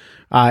view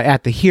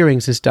at the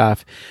hearings and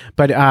stuff.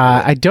 But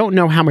I don't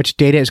know how much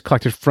data is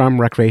collected from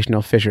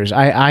recreational fishers.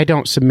 I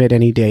don't submit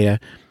any data,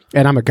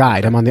 and I'm a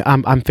guide.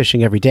 I'm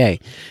fishing every day,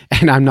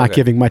 and I'm not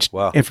giving much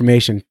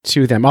information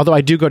to them. Although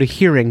I do go to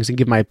hearings and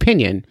give my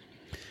opinion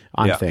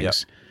on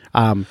things.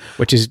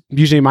 Which is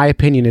usually, my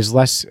opinion is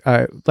less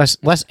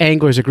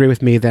anglers agree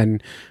with me than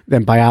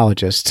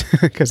biologists,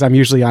 because I'm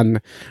usually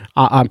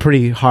I'm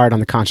pretty hard on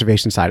the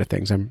conservation side of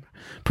things. I'm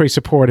pretty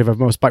supportive of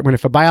most, but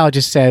if a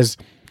biologist says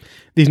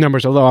these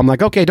numbers are low, I'm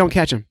like, okay, don't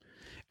catch them.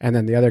 And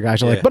then the other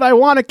guys are like, but I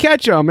want to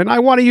catch them, and I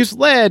want to use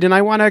lead, and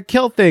I want to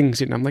kill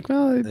things. And I'm like,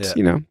 well, it's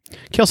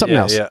kill something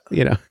else. So we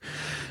have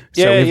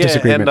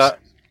disagreements. And,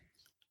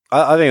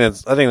 I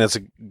think that's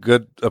a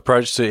good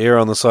approach to err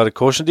on the side of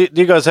caution. Do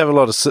you guys have a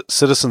lot of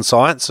citizen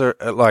science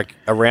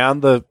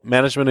around the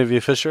management of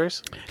your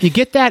fisheries? You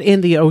get that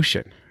in the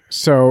ocean.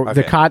 So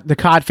the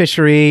cod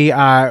fishery,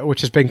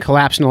 which has been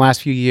collapsed in the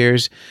last few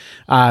years,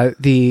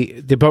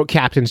 the boat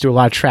captains do a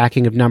lot of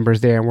tracking of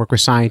numbers there and work with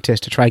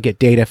scientists to try to get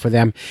data for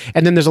them.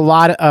 And then there's a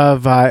lot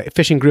of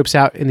fishing groups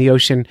out in the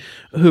ocean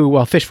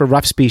who fish for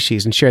rough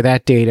species and share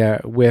that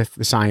data with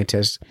the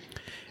scientists.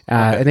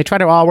 And they try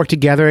to all work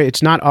together.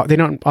 It's not, they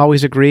don't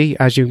always agree.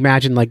 As you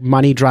imagine, like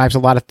money drives a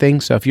lot of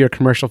things. So if you're a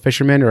commercial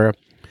fisherman or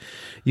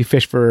you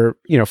fish for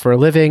a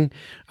living,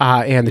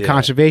 and the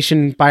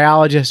conservation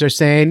biologists are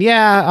saying,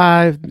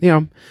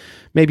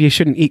 maybe you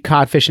shouldn't eat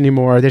codfish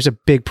anymore. There's a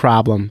big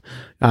problem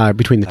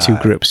between the two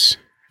groups.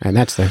 And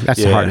that's the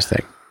hardest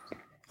ththing.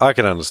 I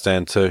can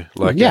understand too,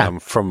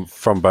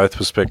 from both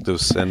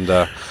perspectives. And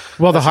the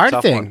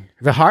hard thing,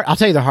 I'll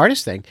tell you the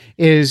hardest thing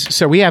is,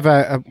 so we have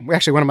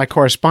actually one of my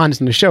correspondents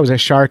in the show is a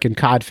shark and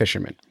cod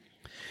fisherman.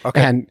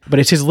 Okay. But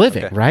it's his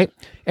living, right?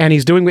 And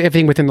he's doing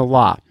everything within the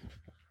law.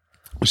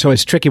 So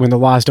it's tricky when the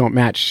laws don't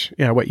match,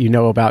 what you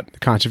know about the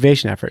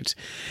conservation efforts.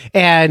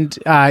 And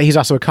he's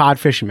also a cod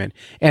fisherman,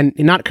 and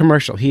not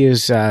commercial. He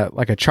is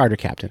like a charter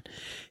captain.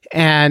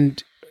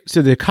 And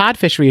so the cod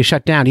fishery is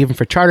shut down even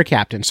for charter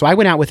captains. So I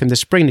went out with him this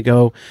spring to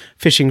go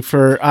fishing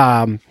for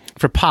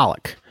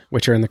pollock,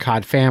 which are in the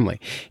cod family.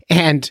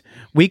 And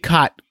we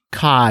caught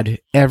cod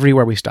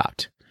everywhere we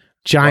stopped.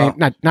 giant,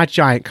 not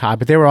giant cod,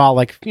 but they were all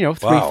like,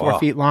 3-4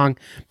 feet long,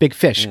 big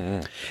fish.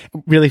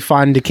 Really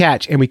fun to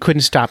catch. And we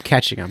couldn't stop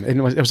catching them. And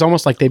it was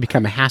almost like they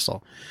become a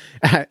hassle.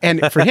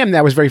 And for him,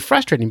 that was very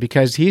frustrating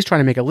because he's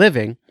trying to make a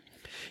living.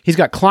 He's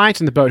got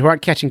clients on the boat who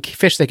aren't catching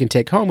fish they can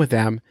take home with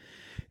them.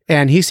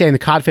 And he's saying the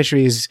cod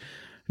fishery is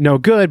no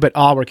good, but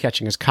all we're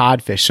catching is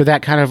codfish. So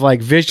that kind of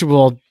like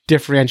visual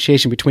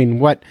differentiation between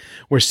what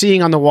we're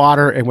seeing on the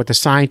water and what the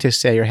scientists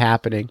say are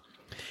happening.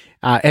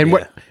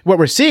 What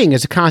we're seeing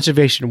is a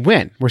conservation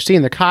win. We're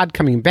seeing the cod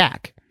coming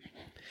back.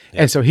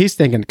 Yeah. And so he's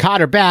thinking,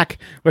 cod are back,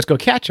 let's go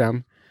catch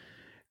them.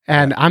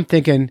 And I'm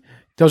thinking,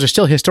 those are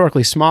still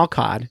historically small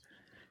cod.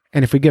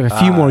 And if we give a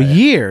few more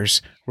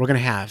years, we're going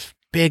to have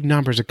big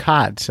numbers of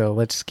cod, so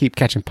let's keep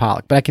catching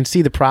pollock. But I can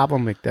see the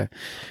problem with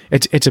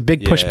it's a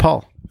big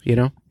push-pull,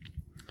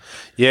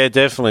 Yeah,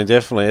 definitely.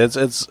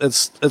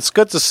 It's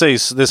good to see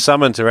there's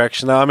some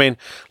interaction. I mean,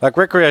 like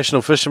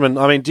recreational fishermen.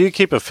 I mean, do you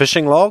keep a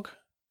fishing log?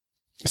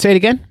 Say it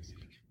again.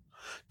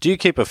 Do you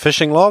keep a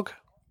fishing log?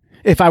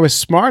 If I was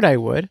smart, I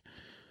would.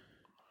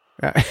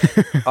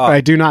 I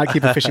do not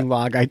keep a fishing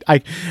log.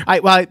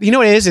 Well, you know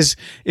what it is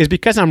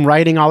because I'm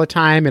writing all the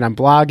time and I'm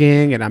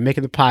blogging and I'm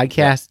making the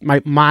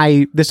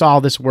podcast.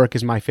 All this work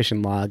is my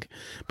fishing log,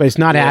 but it's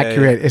not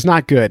accurate. Yeah. It's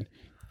not good.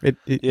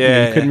 You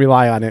couldn't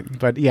rely on it.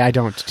 But I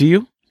don't. Do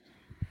you?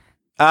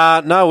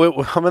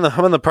 No, I'm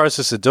in the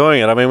process of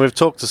doing it. I mean, we've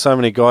talked to so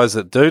many guys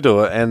that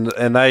do it,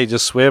 and they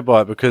just swear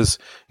by it because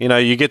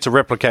you get to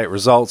replicate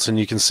results and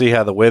you can see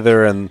how the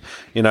weather and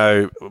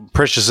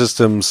pressure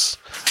systems.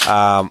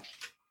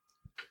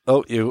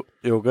 Oh,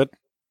 you're good?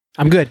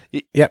 I'm good.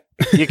 Yep.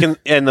 You can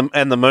and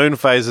the moon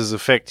phases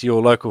affect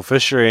your local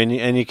fishery,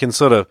 and you can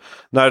sort of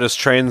notice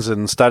trends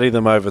and study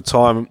them over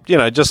time.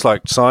 Just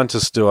like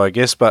scientists do, I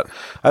guess. But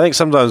I think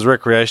sometimes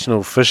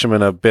recreational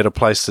fishermen are a better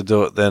place to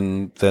do it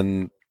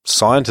than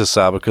scientists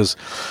are because,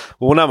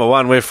 well, number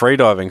one, we're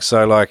freediving,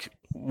 so like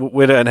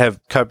we don't have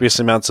copious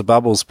amounts of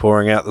bubbles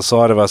pouring out the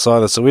side of us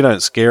either, so we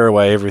don't scare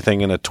away everything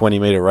in a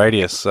 20-meter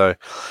radius. So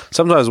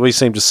sometimes we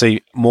seem to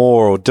see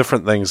more or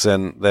different things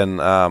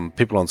than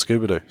people on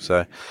scuba do.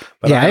 So,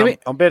 but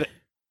I'm betting.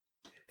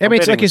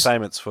 It's like the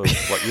same. It's for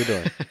what you're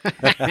doing.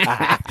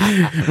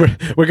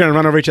 we're going to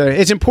run over each other.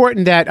 It's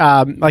important that,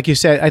 like you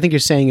said, I think you're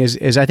saying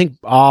is I think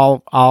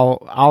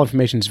all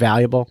information is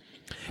valuable.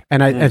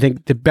 And I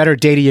think the better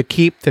data you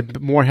keep, the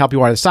more help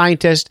you are to the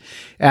scientist,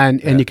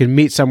 and you can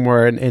meet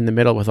somewhere in the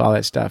middle with all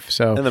that stuff.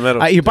 So, in the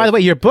middle. By the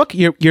way,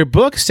 your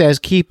book says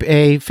keep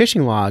a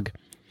fishing log,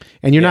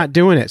 and you're not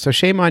doing it. So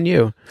shame on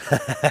you.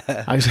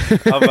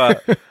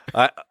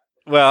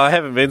 I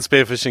haven't been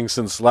spearfishing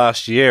since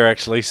last year,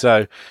 actually.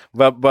 So,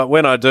 but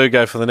when I do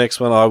go for the next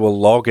one, I will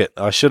log it.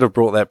 I should have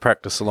brought that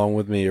practice along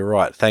with me. You're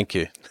right. Thank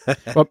you.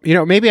 Well,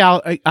 maybe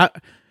I'll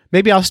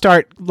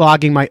start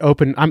logging my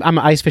open. I'm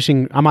ice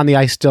fishing. I'm on the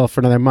ice still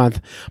for another month.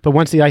 But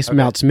once the ice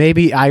melts,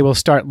 maybe I will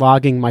start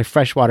logging my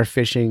freshwater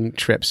fishing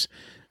trips.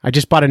 I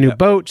just bought a new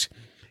boat,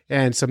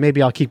 and so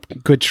maybe I'll keep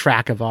good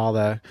track of all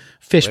the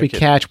fish we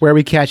catch, where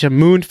we catch them,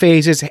 moon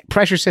phases,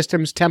 pressure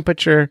systems,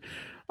 temperature,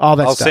 all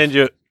that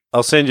stuff.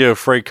 I'll send you a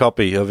free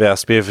copy of our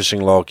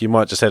spearfishing log. You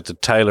might just have to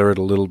tailor it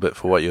a little bit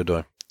for what you're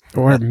doing.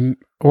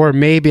 Or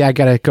maybe I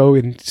got to go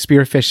and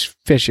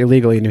fish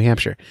illegally in New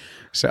Hampshire.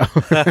 So,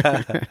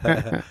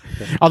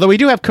 although we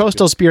do have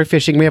coastal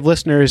spearfishing, we have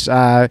listeners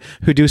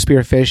who do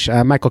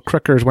spearfish. Michael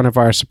Crooker is one of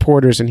our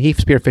supporters, and he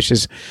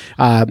spearfishes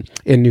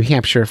in New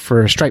Hampshire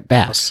for striped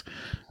bass.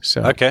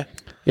 So, okay.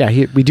 Yeah,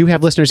 we do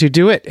have listeners who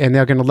do it, and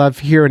they're going to love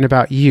hearing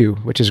about you,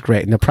 which is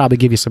great. And they'll probably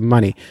give you some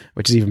money,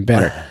 which is even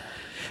better.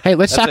 Hey,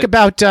 let's talk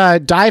about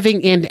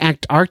diving in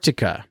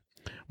Antarctica.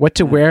 What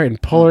to wear in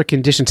polar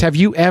conditions. Have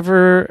you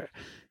ever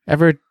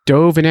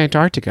dove in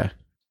Antarctica?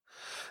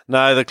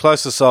 No, the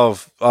closest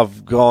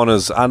I've gone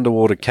is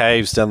underwater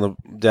caves down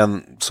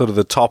sort of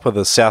the top of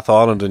the South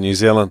Island of New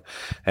Zealand,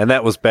 and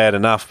that was bad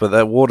enough. But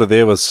that water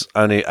there was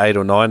only 8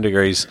 or 9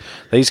 degrees.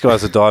 These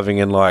guys are diving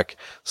in like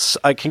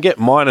I can get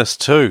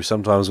 -2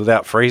 sometimes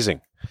without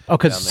freezing. Oh,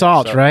 because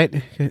salt, right?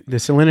 The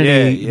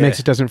salinity makes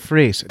it doesn't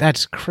freeze.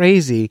 That's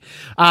crazy.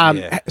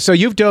 So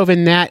you've dove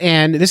in that,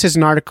 and this is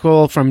an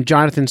article from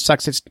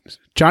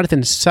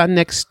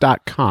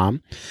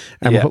JonathanSudniks.com.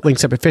 And we'll put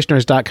links up at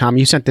fishnerds.com.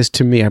 You sent this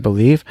to me, I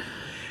believe.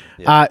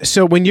 Yeah.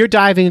 So when you're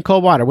diving in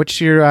cold water, what's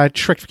your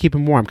trick for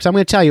keeping warm? Because I'm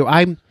going to tell you,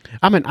 I'm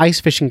an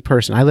ice fishing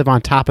person. I live on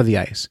top of the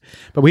ice,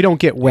 but we don't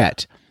get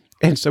wet.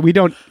 And so we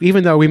don't,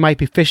 even though we might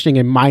be fishing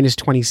in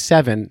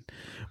 -27,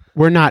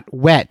 we're not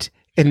wet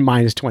in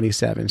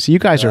 -27. So you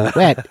guys are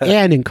wet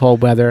and in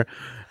cold weather.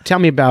 Tell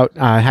me about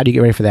how do you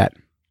get ready for that?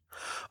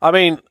 I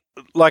mean,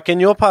 like in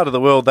your part of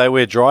the world, they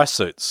wear dry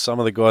suits. Some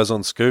of the guys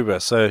on scuba.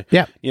 So,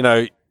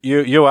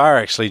 you are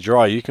actually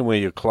dry. You can wear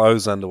your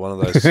clothes under one of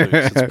those suits.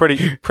 It's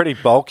pretty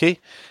bulky.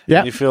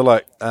 Yeah. You feel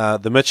like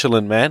the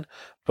Michelin Man.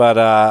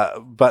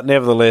 But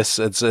nevertheless,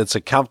 it's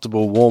a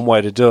comfortable, warm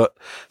way to do it.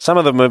 Some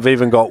of them have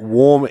even got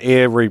warm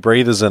air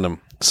rebreathers in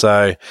them.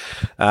 So,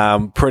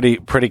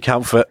 pretty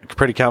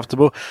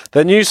comfortable.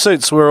 The new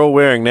suits we're all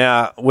wearing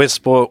now, we're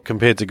sport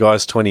compared to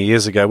guys 20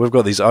 years ago. We've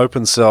got these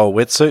open cell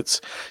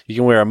wetsuits. You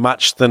can wear a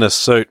much thinner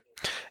suit,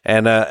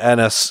 and a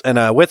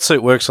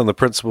wetsuit works on the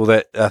principle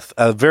that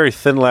a very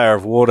thin layer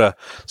of water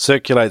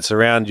circulates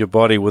around your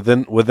body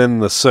within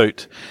the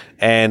suit,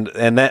 and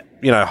that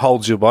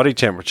holds your body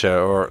temperature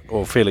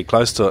or fairly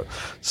close to it.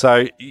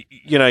 So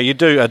you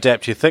do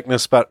adapt your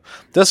thickness. But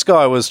this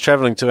guy was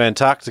traveling to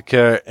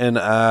Antarctica in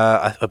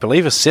I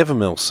believe a 7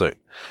 mil suit.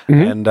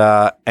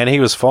 Mm-hmm. And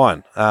he was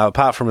fine,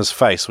 apart from his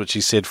face, which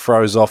he said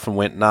froze off and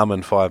went numb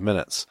in 5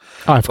 minutes.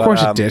 Oh, of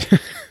course it did.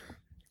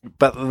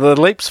 But the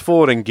leaps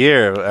forward in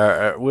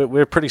gear,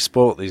 we're pretty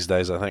sport these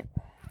days, I think.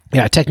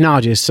 Yeah,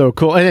 technology is so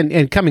cool.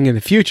 And coming in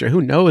the future,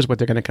 who knows what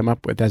they're going to come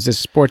up with as the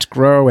sports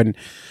grow and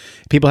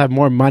people have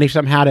more money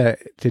somehow to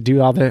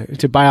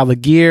buy all the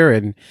gear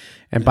and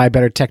buy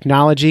better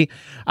technology.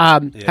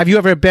 Have you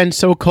ever been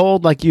so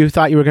cold like you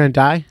thought you were going to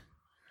die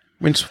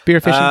when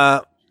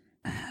spearfishing?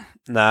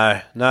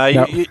 No.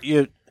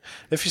 You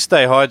if you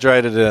stay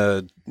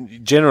hydrated,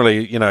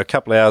 generally, a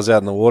couple of hours out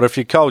in the water. If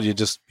you're cold,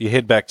 you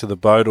head back to the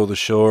boat or the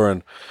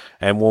shore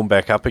and warm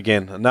back up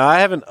again. No, I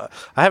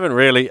haven't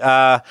really.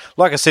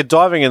 Like I said,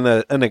 diving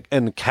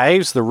in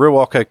caves, the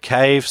Ruaka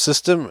cave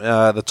system,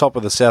 the top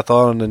of the South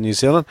Island in New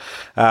Zealand.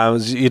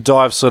 You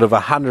dive sort of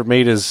 100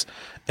 meters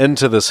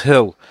into this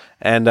hill,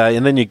 and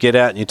then you get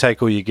out and you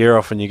take all your gear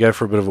off and you go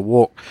for a bit of a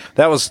walk.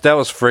 That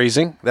was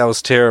freezing. That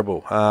was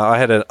terrible. I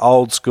had an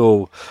old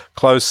school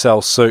closed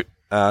cell suit.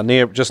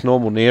 Just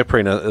normal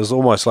neoprene. It was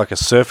almost like a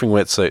surfing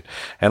wetsuit,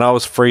 and I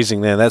was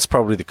freezing there. That's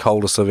probably the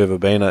coldest I've ever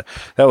been.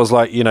 That was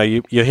like,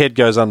 your head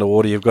goes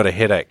underwater, you've got a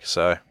headache.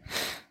 So,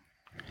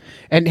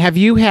 and have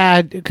you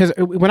had? Because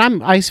when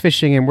I'm ice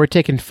fishing and we're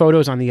taking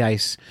photos on the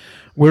ice,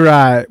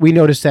 we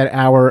notice that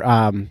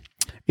our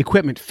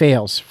equipment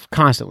fails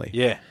constantly.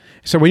 Yeah.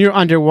 So when you're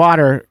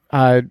underwater,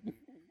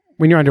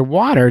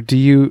 do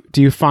you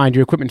find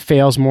your equipment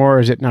fails more?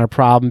 Or is it not a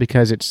problem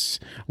because it's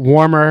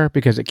warmer,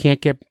 because it can't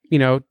get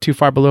too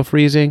far below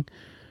freezing?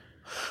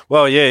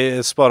 Well, yeah,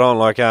 it's spot on.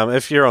 Like,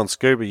 if you're on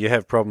scuba, you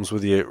have problems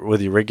with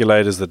your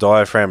regulators, the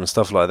diaphragm, and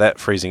stuff like that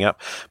freezing up.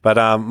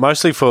 But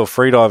mostly for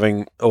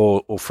freediving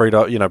or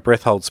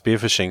breath hold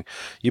spearfishing,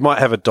 you might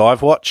have a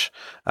dive watch,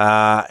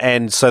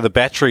 and so the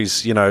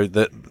batteries,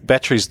 the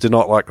batteries do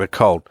not like the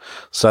cold,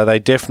 so they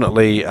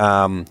definitely,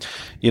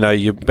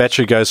 your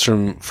battery goes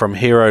from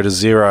hero to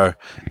zero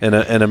in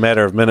a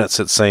matter of minutes,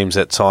 it seems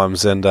at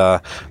times, and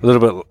a little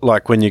bit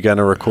like when you're going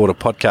to record a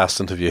podcast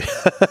interview.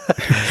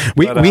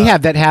 We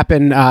have that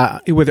happen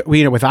with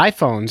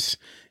iPhones.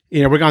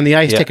 We're on the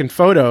ice taking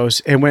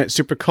photos, and when it's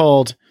super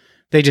cold,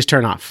 they just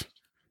turn off.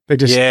 They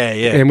just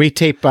and we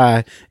tape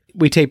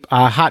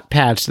hot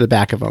pads to the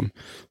back of them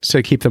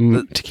to keep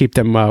them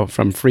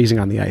from freezing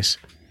on the ice.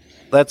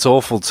 That's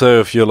awful too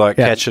if you're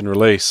catch and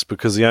release,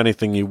 because the only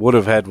thing you would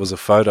have had was a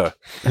photo.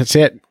 That's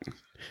it.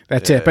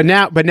 That's it. But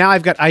now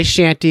I've got ice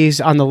shanties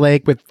on the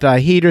lake with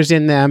heaters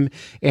in them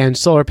and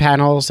solar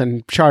panels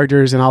and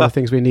chargers and all the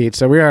things we need.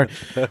 So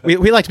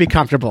we like to be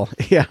comfortable.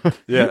 Yeah.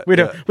 We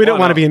don't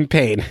want to be in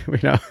pain.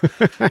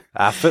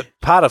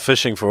 Part of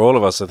fishing for all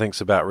of us, I think,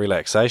 is about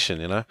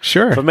relaxation.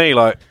 Sure. For me,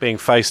 like being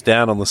face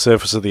down on the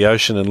surface of the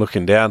ocean and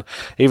looking down,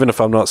 even if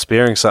I'm not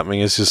spearing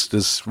something,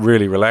 is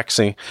really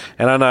relaxing.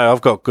 And I know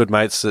I've got good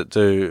mates that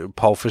do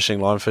pole fishing,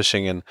 line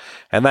fishing, and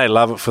they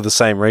love it for the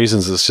same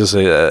reasons. It's just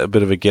a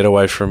bit of a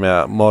getaway from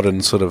our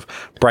modern sort of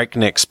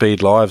breakneck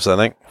speed lives, I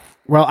think.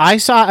 Well, I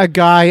saw a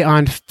guy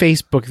on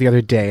Facebook the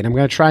other day, and I'm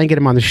going to try and get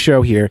him on the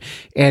show here.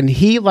 And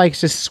he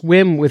likes to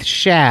swim with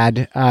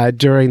shad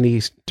during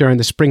the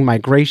spring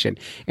migration.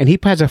 And he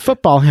has a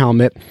football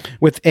helmet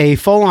with a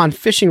full-on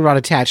fishing rod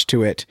attached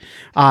to it.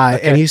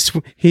 And he has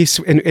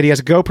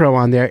a GoPro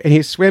on there, and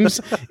he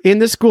swims in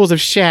the schools of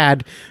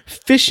shad,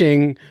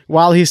 fishing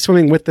while he's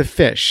swimming with the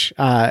fish.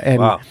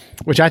 Wow.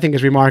 Which I think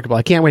is remarkable.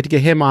 I can't wait to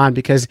get him on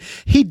because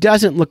he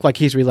doesn't look like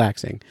he's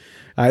relaxing.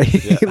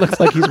 He looks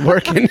like he's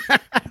working.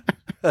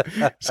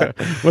 So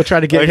we'll try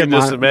to get him on. I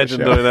can just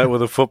imagine doing that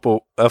with a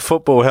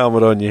football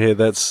helmet on your head.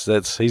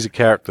 That's he's a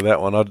character,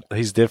 that one.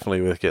 He's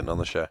definitely worth getting on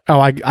the show.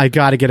 Oh, I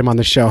got to get him on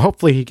the show.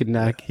 Hopefully he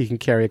can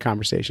carry a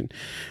conversation,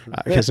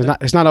 because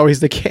it's not always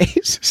the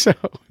case. So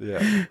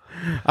yeah.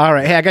 All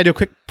right. Hey, I got to do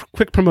a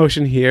quick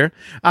promotion here.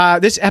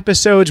 This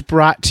episode's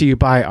brought to you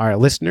by our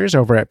listeners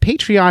over at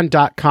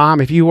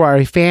patreon.com. If you are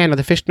a fan of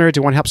the Fish Nerds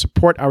and want to help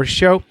support our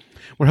show,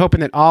 we're hoping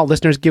that all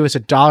listeners give us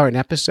 $1 an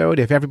episode.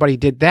 If everybody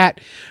did that,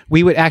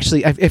 we would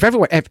actually, if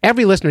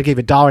every listener gave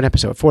 $1 an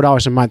episode,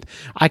 $4 a month,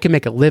 I could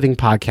make a living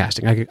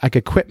podcasting. I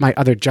could quit my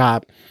other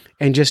job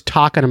and just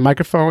talk on a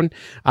microphone.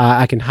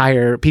 I can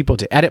hire people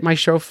to edit my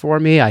show for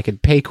me. I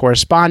could pay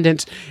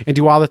correspondents and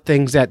do all the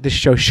things that this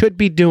show should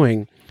be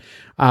doing.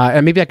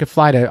 And maybe I could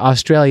fly to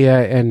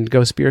Australia and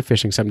go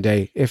spearfishing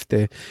someday if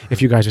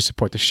you guys would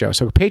support the show.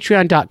 So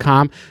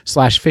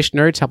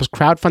patreon.com/fishnerds. Help us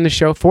crowdfund the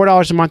show.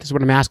 $4 a month is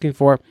what I'm asking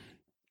for.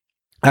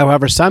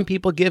 However, some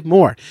people give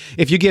more.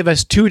 If you give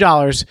us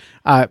 $2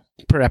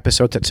 per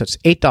episode, so it's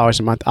 $8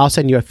 a month, I'll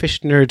send you a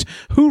Fish Nerds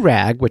Hoo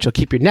Rag, which will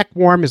keep your neck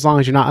warm as long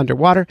as you're not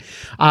underwater.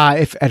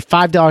 If at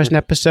 $5 an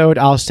episode,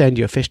 I'll send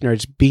you a Fish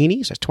Nerds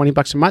beanies. That's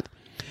 $20 a month.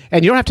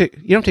 And you don't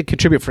have to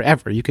contribute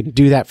forever. You can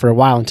do that for a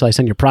while until I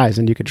send your prize,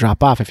 and you can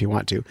drop off if you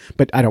want to.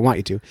 But I don't want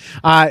you to.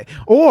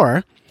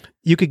 Or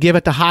you could give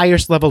at the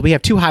highest level. We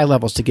have 2 high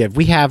levels to give.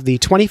 We have the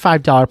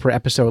 $25 per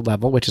episode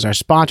level, which is our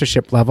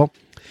sponsorship level.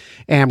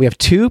 And we have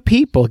 2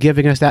 people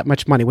giving us that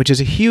much money, which is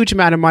a huge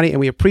amount of money, and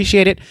we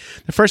appreciate it.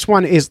 The first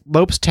one is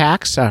Lopes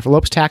Tax, for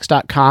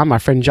lopestax.com. Our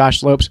friend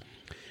Josh Lopes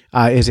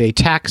is a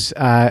tax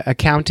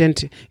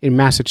accountant in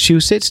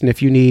Massachusetts. And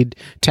if you need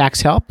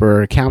tax help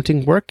or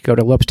accounting work, go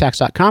to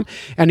lopestax.com.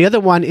 And the other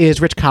one is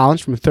Rich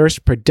Collins from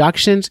Thirst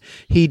Productions.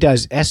 He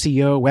does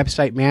SEO,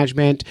 website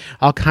management,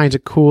 all kinds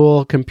of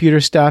cool computer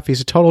stuff.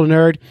 He's a total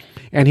nerd.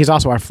 And he's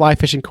also our fly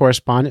fishing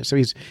correspondent. So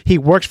he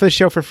works for the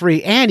show for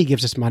free, and he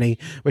gives us money,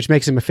 which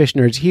makes him a Fish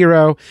Nerds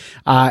hero.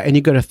 And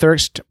you go to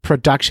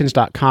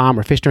thirstproductions.com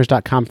or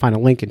fishnerds.com, find a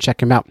link and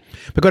check him out.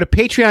 But go to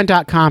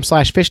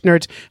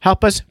patreon.com/fishnerds.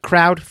 Help us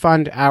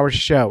crowdfund our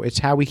show. It's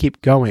how we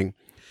keep going.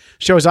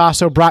 Show is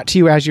also brought to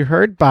you, as you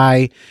heard,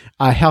 by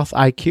Health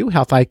IQ.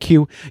 Health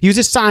IQ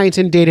uses science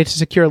and data to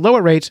secure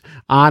lower rates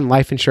on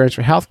life insurance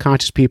for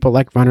health-conscious people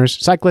like runners,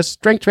 cyclists,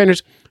 strength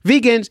trainers,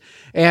 vegans,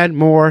 and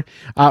more.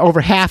 Over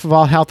half of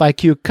all Health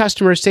IQ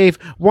customers save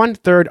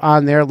 1/3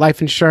 on their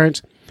life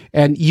insurance.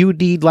 And you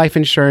need life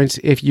insurance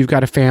if you've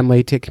got a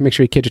family to make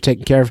sure your kids are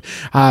taken care of.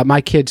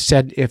 My kids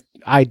said if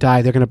I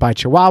die, they're going to buy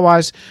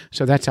chihuahuas.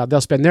 So that's how they'll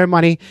spend their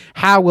money.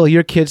 How will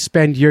your kids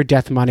spend your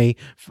death money?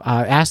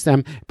 Ask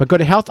them. But go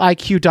to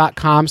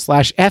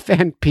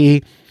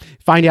healthiq.com/FNP.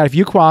 Find out if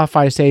you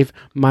qualify to save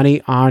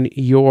money on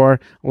your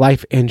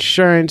life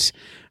insurance.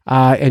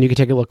 And you can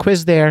take a little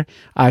quiz there.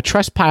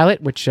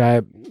 Trustpilot, which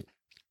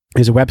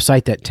is a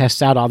website that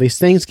tests out all these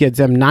things, gives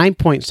them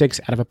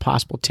 9.6 out of a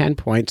possible 10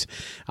 points.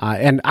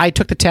 And I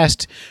took the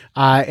test,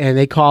 and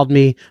they called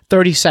me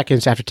 30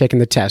 seconds after taking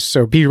the test.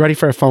 So be ready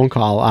for a phone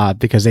call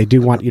because they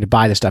do want you to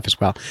buy the stuff as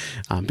well.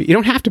 But you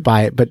don't have to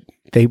buy it, but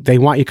they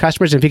want you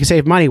customers. And if you can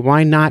save money,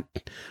 why not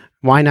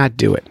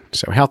do it?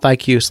 So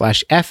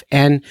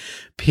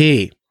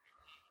healthiq/FNP.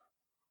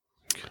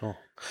 Cool.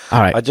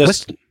 All right. I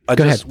just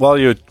while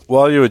you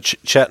were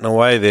chatting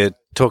away there,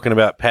 talking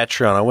about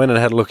Patreon, I went and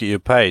had a look at your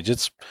page.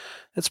 It's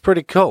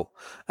pretty cool.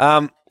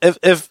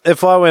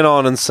 If I went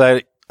on and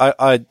say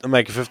I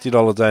make a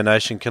 $50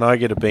 donation, can I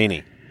get a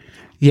beanie?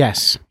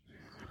 Yes,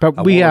 but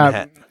A we woolen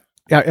hat.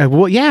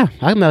 well, yeah,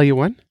 I'll mail you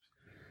one.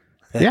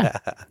 Yeah,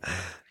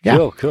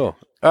 yeah. Cool.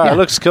 All right, Yeah. it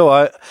looks cool.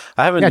 I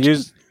haven't Yeah,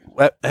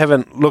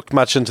 haven't looked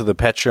much into the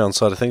Patreon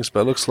side of things,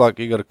 but it looks like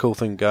you got a cool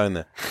thing going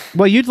there.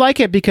 Well, you'd like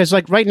it because,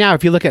 like right now,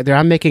 if you look at there,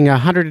 I'm making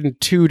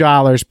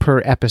 $102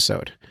 per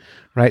episode.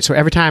 Right, so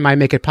every time I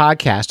make a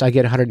podcast, I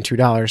get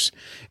 $102,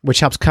 which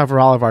helps cover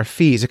all of our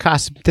fees.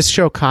 This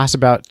show costs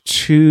about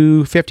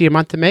 $250 a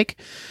month to make.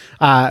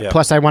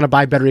 Plus, I want to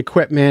buy better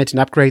equipment and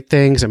upgrade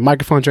things, and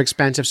microphones are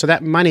expensive. So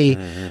that money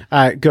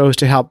goes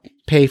to help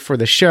pay for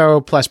the show,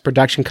 plus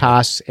production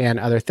costs and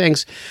other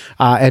things.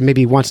 And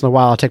maybe once in a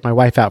while, I'll take my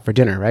wife out for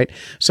dinner. Right,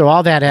 so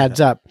all that adds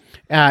up.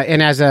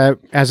 And as an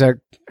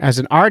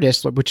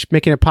artist, which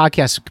making a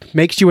podcast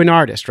makes you an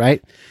artist,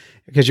 right?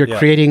 Because you're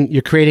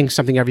creating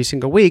something every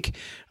single week,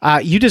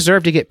 you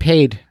deserve to get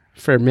paid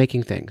for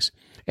making things.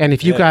 And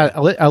if you've got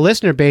a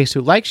listener base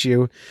who likes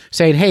you,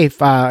 saying, "Hey,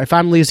 if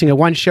I'm releasing a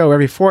one show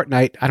every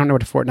fortnight, I don't know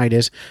what a fortnight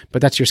is,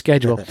 but that's your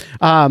schedule."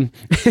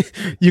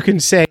 You can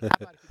say,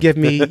 "Give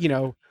me,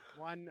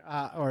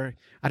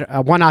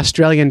 $1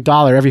 Australian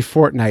dollar every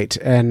fortnight,"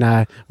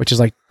 and which is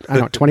like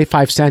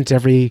 25 cents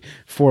every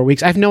 4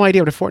 weeks. I have no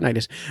idea what a fortnight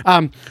is.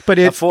 But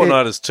A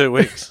fortnight is 2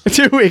 weeks.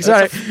 2 weeks.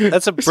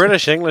 That's a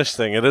British English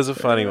thing. It is a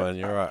funny one.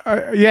 You're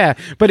right. Yeah,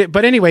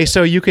 but anyway,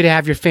 so you could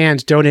have your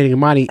fans donating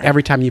money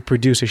every time you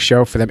produce a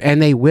show for them, and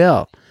they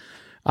will,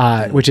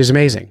 which is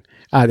amazing.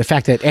 The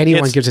fact that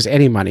anyone gives us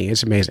any money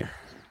is amazing.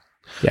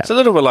 Yeah. It's a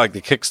little bit like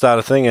the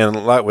Kickstarter thing,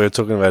 and like we were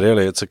talking about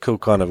earlier, it's a cool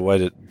kind of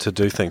way to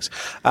do things.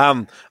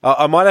 I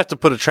might have to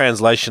put a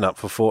translation up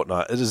for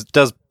Fortnite.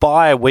 Does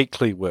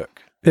bi-weekly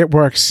work? It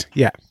works,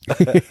 yeah.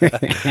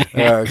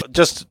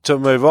 Just to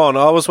move on,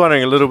 I was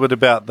wondering a little bit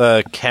about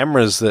the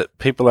cameras that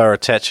people are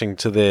attaching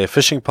to their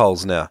fishing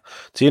poles now.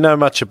 Do you know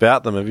much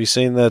about them? Have you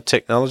seen the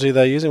technology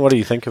they're using? What do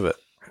you think of it?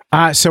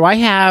 So I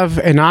have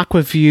an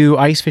AquaView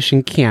ice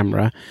fishing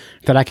camera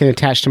that I can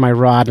attach to my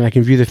rod, and I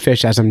can view the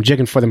fish as I'm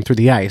jigging for them through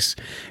the ice.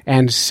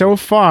 And so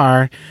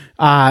far,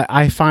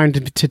 I find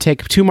it to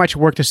take too much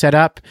work to set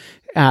up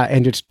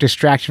and it's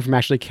distraction from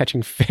actually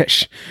catching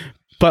fish.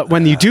 But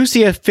when you do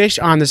see a fish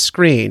on the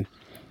screen,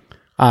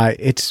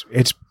 it's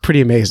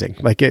pretty amazing.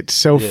 Like, it's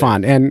so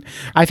fun. And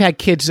I've had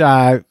kids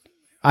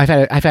I've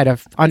had a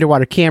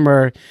underwater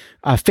camera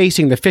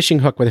facing the fishing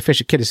hook where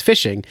the kid is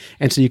fishing,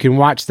 and so you can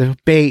watch the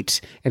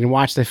bait and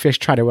watch the fish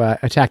try to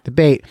attack the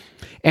bait.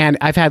 And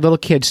I've had little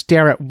kids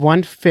stare at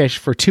one fish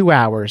for 2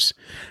 hours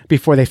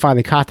before they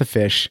finally caught the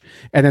fish,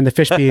 and then the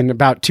fish being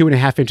about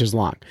 2.5 inches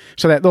long.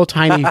 So that little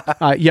tiny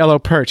yellow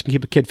perch can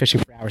keep a kid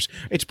fishing for hours.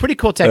 It's pretty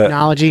cool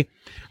technology.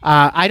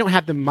 I don't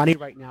have the money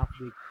right now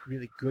for the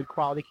really good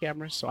quality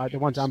cameras, so the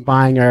ones I'm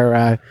buying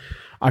are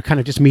kind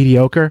of just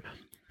mediocre.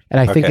 And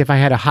I think if I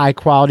had a high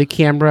quality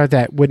camera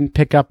that wouldn't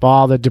pick up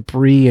all the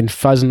debris and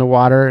fuzz in the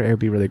water, it would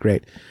be really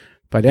great.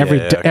 But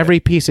every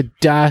piece of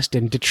dust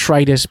and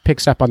detritus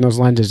picks up on those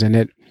lenses, and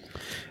it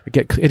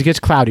gets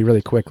cloudy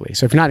really quickly.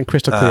 So if you're not in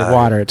crystal clear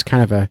water, it's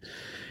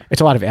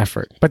a lot of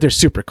effort. But they're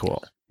super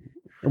cool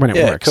when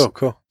it works.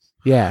 Cool.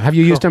 Yeah. Have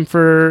you used them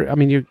for? I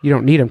mean, you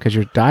don't need them because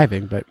you're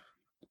diving, but.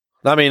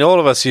 I mean, all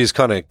of us use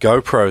kind of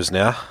GoPros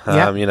now.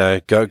 You know,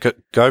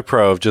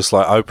 GoPro have just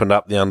like opened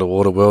up the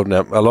underwater world.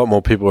 Now, a lot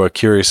more people are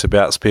curious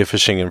about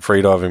spearfishing and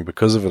freediving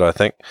because of it, I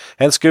think,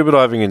 and scuba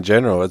diving in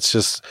general. It's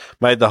just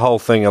made the whole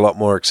thing a lot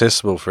more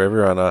accessible for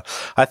everyone.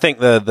 I think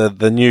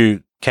the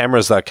new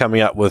cameras they're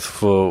coming up with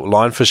for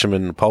line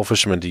fishermen and pole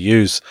fishermen to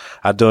use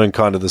are doing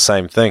kind of the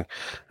same thing.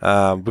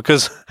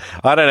 Because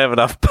I don't have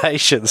enough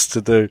patience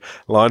to do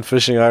line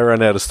fishing. I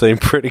run out of steam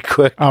pretty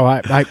quick. Oh,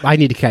 I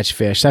need to catch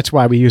fish. That's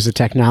why we use the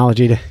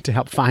technology to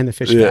help find the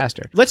fish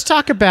faster. Let's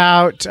talk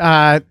about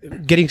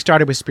getting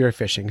started with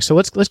spearfishing. So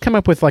let's come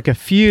up with like a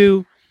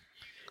few.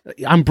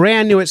 I'm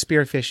brand new at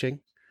spearfishing.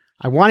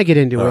 I want to get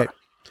into it.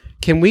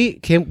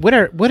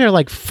 What are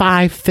like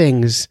 5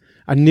 things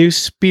a new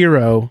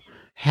Spearo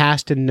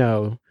has to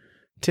know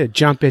to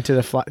jump into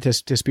the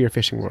to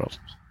spearfishing world?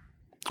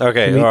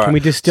 Okay, can we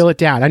distill it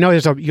down? I know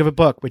you have a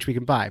book which we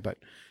can buy, but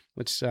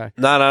let's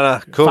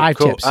no. Cool. 5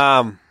 tips.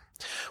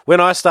 When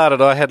I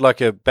started, I had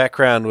like a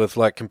background with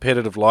like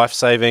competitive life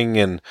saving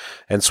and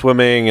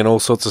swimming and all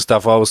sorts of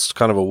stuff. I was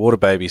kind of a water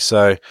baby,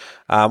 so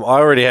I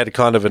already had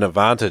kind of an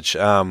advantage.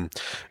 And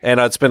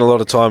I'd spent a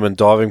lot of time in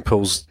diving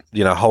pools,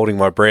 you know, holding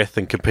my breath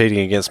and competing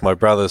against my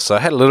brothers. So I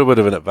had a little bit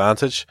of an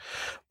advantage,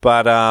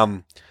 but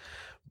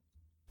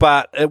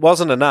it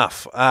wasn't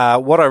enough.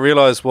 What I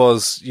realized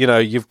was, you know,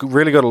 you've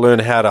really got to learn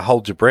how to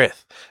hold your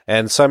breath.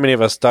 And so many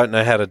of us don't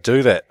know how to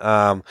do that.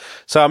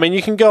 So, I mean,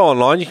 you can go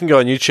online, you can go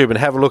on YouTube and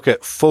have a look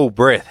at full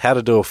breath, how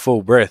to do a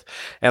full breath.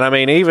 And I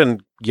mean,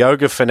 even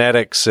yoga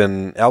fanatics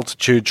and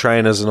altitude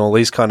trainers and all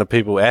these kind of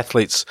people,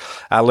 athletes,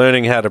 are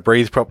learning how to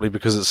breathe properly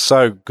because it's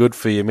so good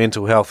for your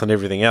mental health and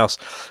everything else.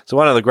 So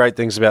one of the great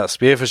things about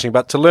spearfishing,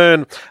 but to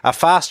learn a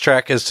fast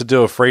track is to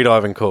do a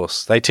freediving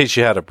course. They teach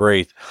you how to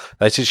breathe.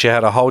 They teach you how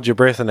to hold your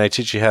breath, and they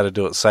teach you how to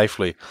do it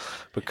safely.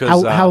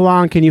 Because how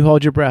long can you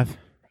hold your breath?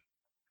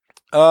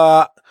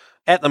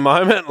 At the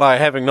moment, like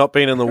having not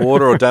been in the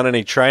water or done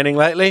any training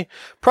lately,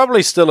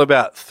 probably still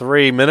about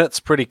 3 minutes,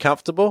 pretty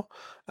comfortable.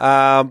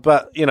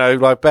 But you know,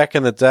 like back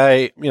in the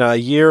day, you know, a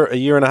year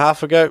and a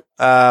half ago,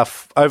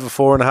 over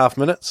 4.5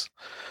 minutes.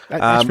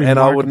 That's and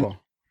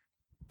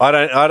I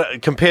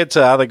don't, compared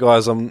to other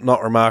guys, I'm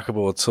not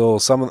remarkable at all.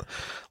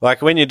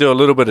 Like when you do a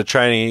little bit of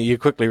training, you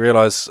quickly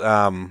realize,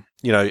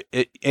 you know,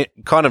 it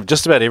kind of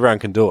just about everyone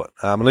can do it.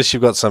 Unless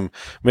you've got some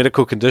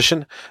medical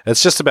condition,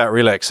 it's just about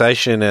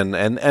relaxation and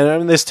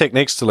there's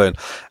techniques to learn.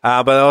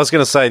 But I was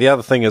going to say the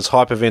other thing is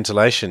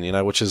hyperventilation, you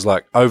know, which is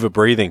like over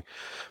breathing.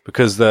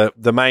 Because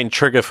the main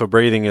trigger for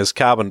breathing is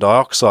carbon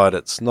dioxide.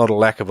 It's not a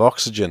lack of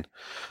oxygen.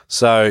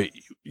 So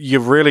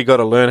you've really got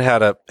to learn how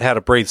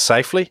to breathe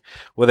safely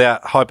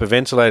without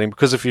hyperventilating.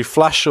 Because if you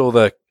flush all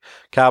the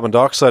carbon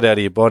dioxide out of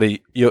your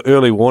body, your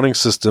early warning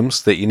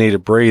systems that you need to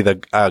breathe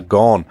are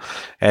gone,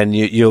 and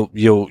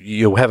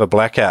you'll have a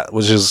blackout,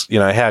 which is, you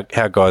know,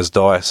 how guys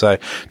die. So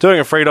doing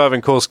a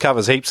freediving course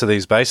covers heaps of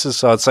these bases.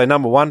 So I'd say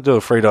number 1, do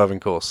a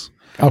freediving course.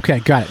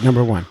 Okay, got it.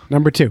 Number 1.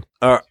 Number 2.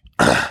 All right.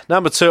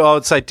 Number 2, I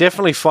would say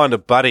definitely find a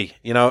buddy,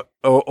 you know,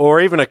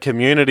 or even a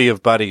community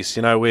of buddies,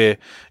 you know, where,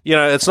 you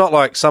know, it's not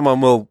like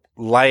someone will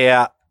lay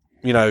out,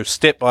 you know,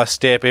 step by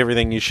step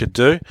everything you should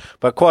do.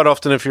 But quite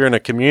often if you're in a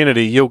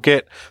community, you'll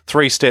get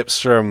 3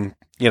 steps from,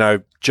 you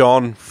know,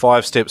 John,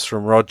 5 steps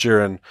from Roger,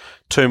 and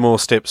 2 more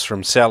steps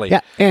from Sally.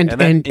 Yeah, and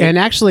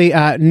actually,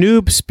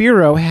 Noob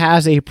Spearo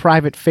has a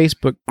private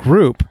Facebook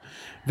group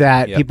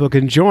that people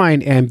can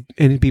join and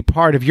be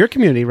part of your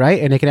community,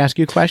 right? And they can ask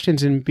you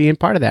questions and be a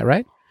part of that,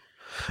 right?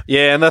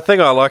 Yeah, and the thing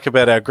I like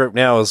about our group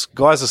now is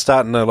guys are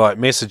starting to like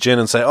message in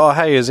and say, oh,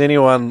 hey, does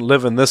anyone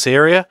live in this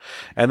area?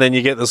 And then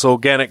you get this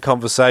organic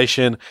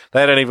conversation.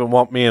 They don't even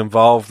want me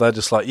involved. They're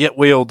just like, yep,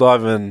 we all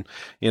dive in,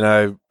 you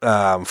know,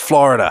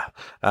 Florida.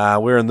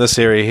 We're in this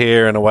area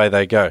here, and away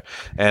they go.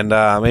 And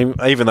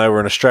even though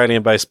we're an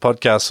Australian-based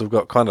podcast, we've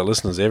got kind of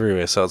listeners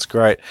everywhere, so it's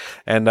great.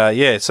 And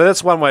so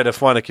that's one way to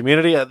find a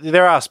community.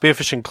 There are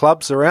spearfishing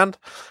clubs around.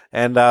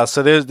 And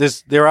so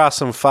there are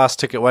some fast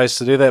ticket ways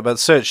to do that, but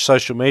search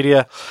social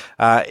media.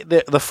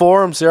 The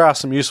forums, there are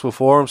some useful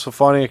forums for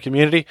finding a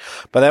community,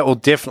 but that will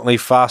definitely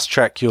fast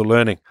track your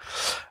learning.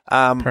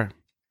 Number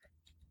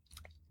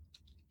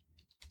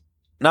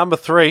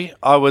 3,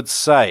 I would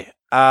say,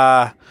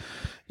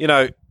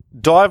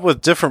 dive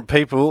with different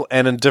people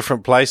and in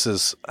different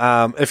places.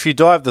 If you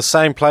dive the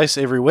same place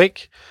every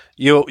week,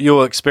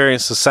 you'll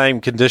experience the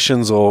same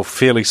conditions or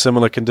fairly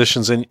similar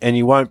conditions, and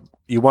you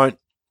won't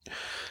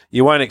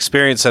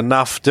experience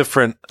enough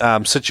different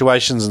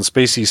situations and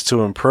species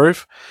to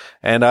improve.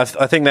 And I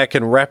think that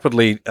can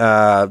rapidly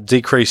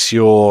decrease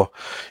your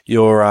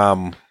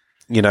kind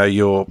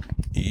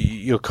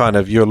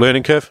of your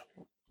learning curve.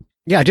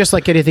 Yeah, just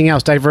like anything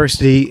else,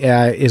 diversity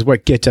is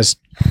what gets us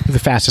the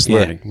fastest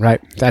learning,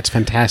 right? That's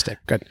fantastic.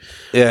 Good.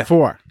 Yeah.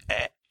 4.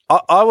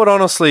 I would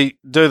honestly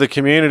do the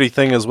community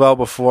thing as well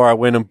before I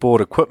went and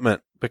bought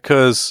equipment,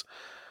 because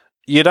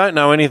you don't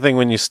know anything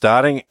when you're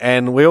starting,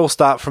 and we all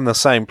start from the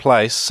same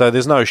place, so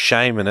there's no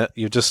shame in it.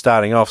 You're just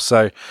starting off.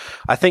 So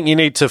I think you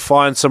need to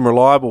find some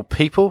reliable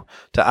people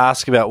to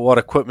ask about what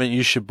equipment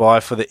you should buy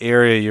for the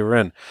area you're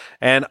in.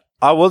 And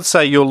I would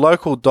say your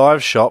local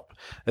dive shop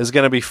is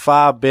going to be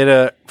far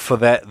better for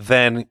that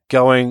than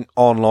going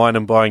online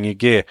and buying your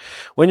gear.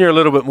 When you're a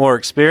little bit more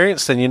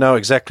experienced and you know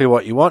exactly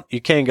what you want,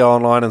 you can go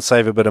online and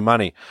save a bit of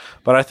money.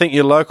 But I think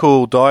your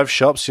local dive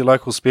shops, your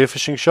local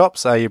spearfishing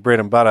shops are your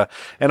bread and butter.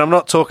 And I'm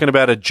not talking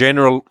about a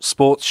general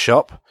sports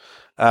shop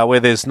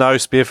where there's no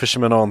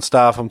spearfishermen on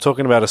staff. I'm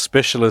talking about a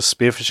specialist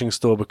spearfishing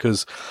store,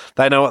 because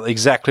they know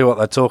exactly what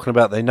they're talking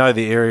about. They know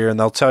the area, and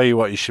they'll tell you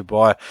what you should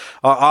buy.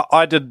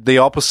 I did the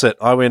opposite.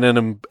 I went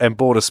in and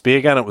bought a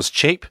spear gun. It was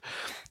cheap.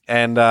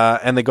 And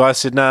the guy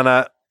said,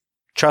 no,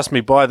 trust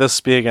me, buy this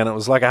spear gun. It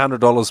was like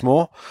 $100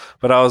 more.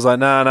 But I was like,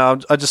 no,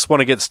 I just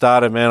want to get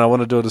started, man. I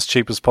want to do it as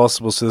cheap as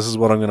possible. So this is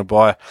what I'm going to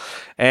buy.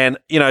 And,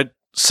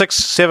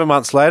 6-7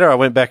 months later, I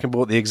went back and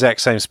bought the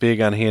exact same spear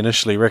gun he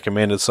initially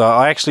recommended. So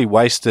I actually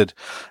wasted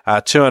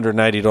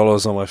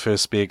 $280 on my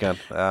first spear gun.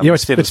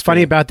 What's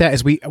funny about that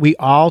is we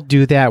all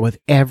do that with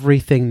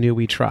everything new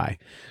we try.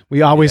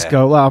 We always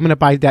go, well, I'm going to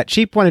buy that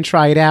cheap one and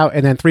try it out.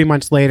 And then 3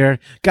 months later,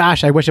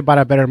 gosh, I wish I bought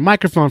a better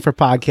microphone for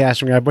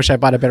podcasting. I wish I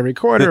bought a better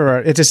recorder. Or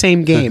it's the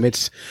same game.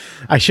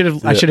 I should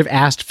have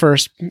asked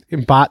first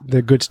and bought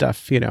the good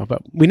stuff,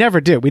 but we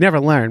never do. We never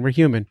learn. We're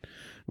human.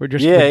 We're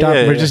just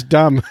dumb. We're just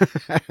dumb.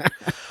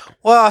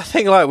 Well, I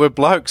think we're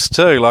blokes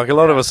too. Like a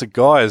lot of us are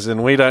guys,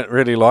 and we don't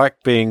really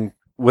like being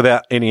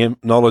without any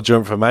knowledge or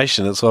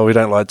information. That's why we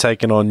don't like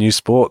taking on new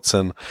sports,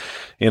 and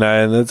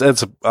and I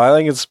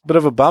think it's a bit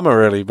of a bummer,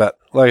 really. But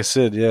like I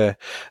said,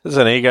 it's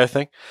an ego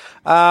thing.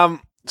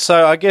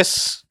 So I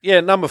guess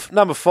number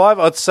 5,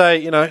 I'd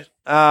say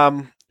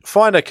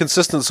find a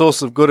consistent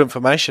source of good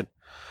information.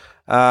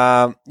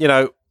 There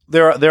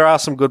are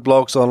some good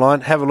blogs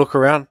online. Have a look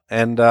around,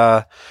 and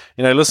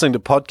listening to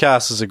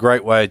podcasts is a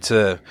great way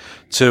to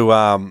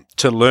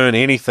learn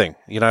anything.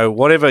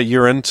 Whatever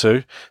you're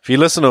into. If you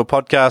listen to a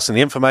podcast and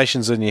the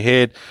information's in your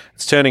head,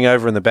 it's turning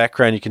over in the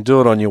background. You can do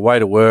it on your way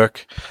to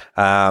work.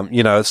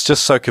 It's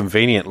just so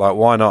convenient. Like,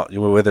 why not?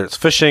 Whether it's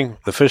fishing,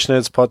 the Fish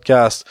Nerds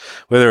podcast,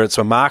 whether it's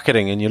a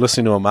marketing and you're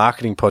listening to a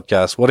marketing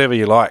podcast, whatever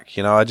you like.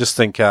 I just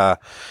think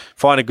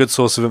find a good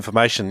source of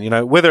information.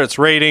 Whether it's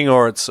reading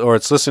or it's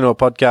listening to a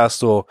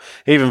podcast or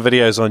even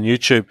videos on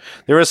YouTube,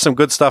 there is some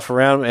good stuff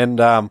around. And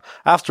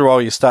after a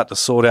while, you start to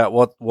sort out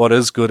what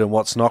is good and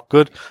what's not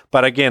good.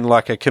 But again,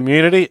 like a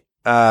community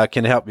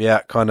can help you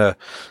out, kind of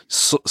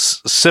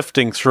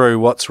sifting through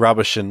what's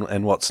rubbish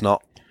and what's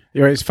not.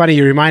 It's funny.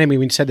 You reminded me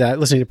when you said that,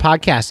 listening to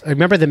podcasts. I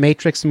remember the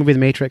movie The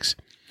Matrix.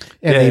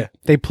 And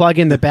they plug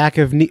in the back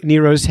of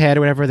Nero's head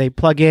or whatever. They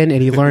plug in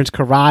and he learns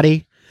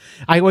karate.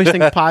 I always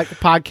think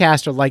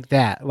podcasts are like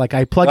that. Like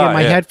I plug in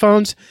my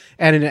headphones,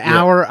 and in an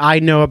hour I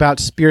know about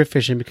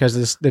spearfishing because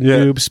of the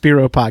Noob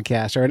Spiro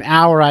podcast, or an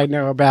hour I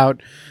know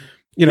about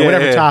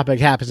whatever topic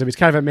happens. It's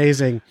kind of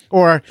amazing.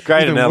 Or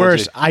great even analogy.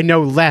 Worse, I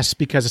know less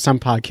because of some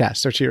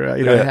podcasts.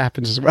 It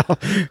happens as well,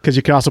 because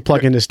you can also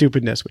plug into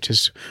stupidness, which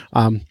is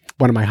one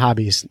of my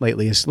hobbies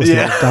lately, is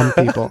listening to dumb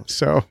people.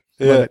 So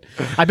love it.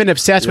 I've been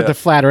obsessed with the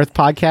Flat Earth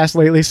podcast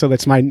lately, so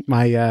that's my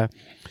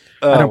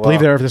I don't believe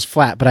the Earth is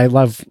flat, but I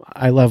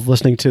love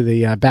listening to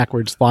the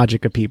backwards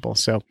logic of people.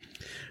 So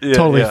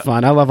totally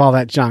fun. I love all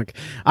that junk.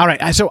 All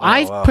right, so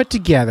I've put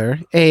together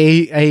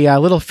a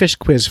little fish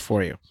quiz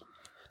for you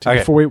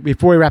before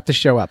we wrap the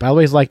show up. I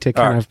always like to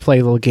kind of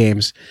play little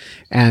games,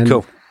 and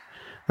cool.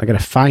 I got to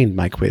find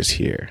my quiz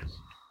here.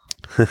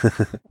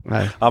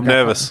 I'm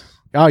nervous.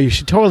 Oh, you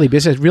should totally be.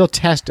 This is a real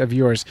test of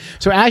yours.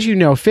 So, as you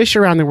know, fish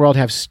around the world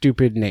have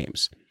stupid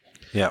names.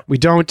 Yeah, we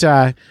don't.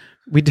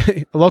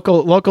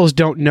 Locals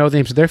don't know the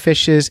names of their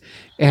fishes,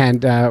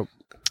 and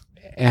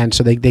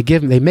so they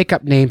make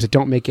up names that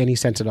don't make any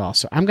sense at all.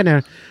 So I'm going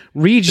to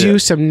read you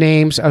some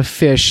names of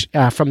fish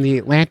from the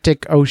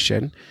Atlantic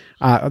Ocean.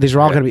 These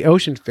are all going to be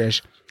ocean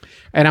fish,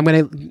 and I'm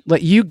going to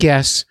let you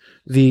guess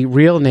the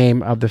real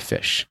name of the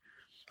fish.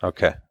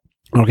 Okay.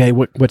 Okay,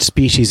 what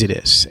species it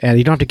is, and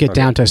you don't have to get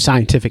down to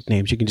scientific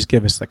names. You can just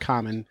give us the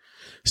common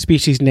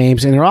species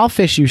names, and they're all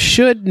fish you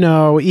should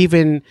know.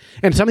 And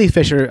some of these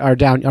fish are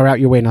out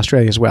your way in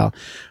Australia as well,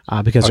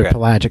 because they're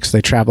pelagic, so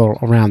they travel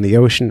around the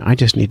ocean. I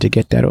just need to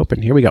get that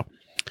open. Here we go.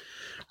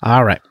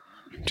 All right,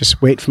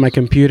 just wait for my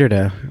computer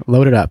to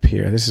load it up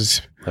here. This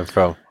is no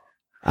problem.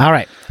 All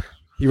right,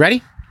 you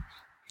ready?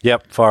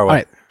 Yep, far away. All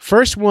right.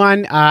 First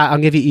one, I'll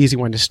give you an easy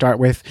one to start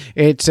with.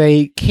 It's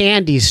a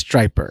candy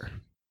striper.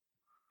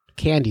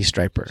 Candy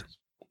striper.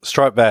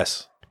 Striped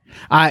bass.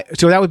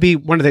 So that would be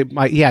one of the.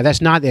 That's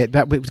not it.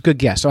 That was a good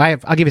guess. So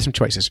I'll give you some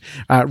choices: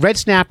 red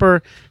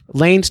snapper,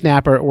 lane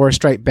snapper, or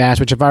striped bass,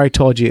 which I've already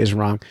told you is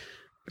wrong.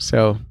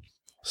 So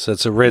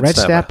it's a red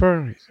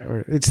snapper.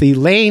 Or it's the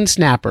lane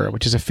snapper,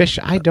 which is a fish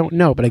I don't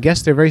know, but I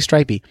guess they're very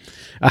stripy.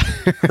 All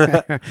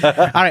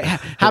right.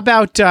 How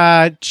about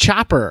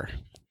chopper?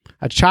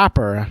 A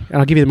chopper, and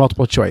I'll give you the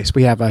multiple choice.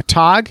 We have a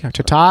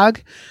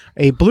tautog,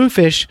 a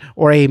bluefish,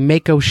 or a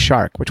mako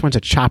shark. Which one's a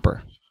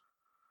chopper?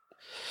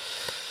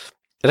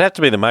 It'd have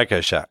to be the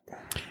mako shark.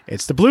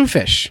 It's the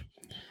bluefish.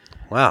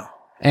 Wow.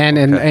 And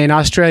in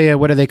Australia,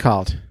 what are they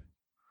called?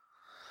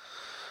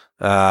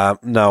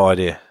 No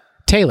idea.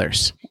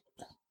 Tailors.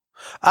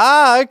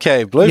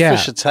 Okay.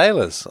 Bluefish are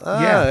tailors.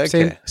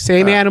 Okay.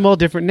 Same animal,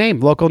 different name.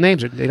 Local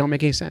names, they don't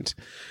make any sense.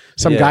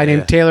 Some guy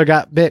named Taylor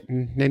got bit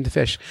and named the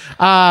fish.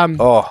 How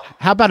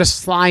about a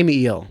slime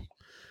eel?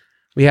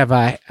 We have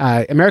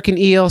American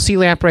eel, sea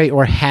lamprey,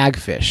 or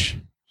hagfish.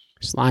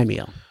 Slime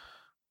eel.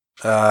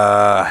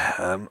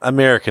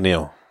 American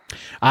eel.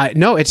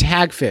 No, it's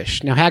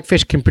hagfish. Now,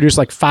 hagfish can produce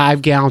like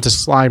 5 gallons of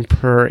slime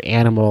per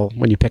animal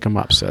when you pick them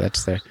up. So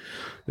that's the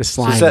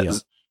slime eel.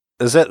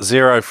 Is that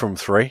 0 from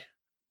 3?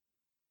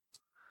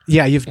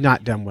 Yeah, you've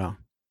not done well.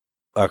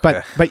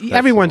 Okay. But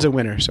everyone's a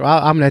winner, so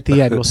I'm at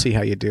the end. We'll see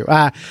how you do.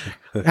 How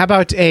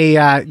about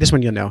this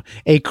one you'll know,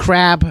 a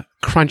crab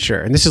cruncher,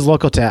 and this is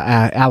local to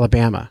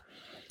Alabama.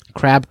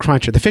 Crab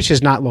cruncher. The fish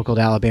is not local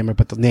to Alabama,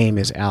 but the name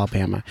is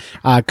Alabama.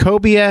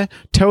 Cobia,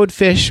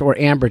 toadfish, or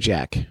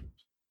amberjack.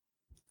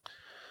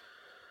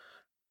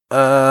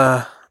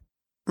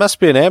 Must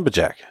be an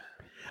amberjack.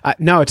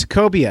 No, it's a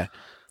cobia.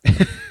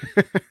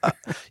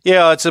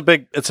 Yeah, it's a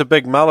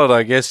big mullet,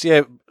 I guess.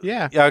 Yeah.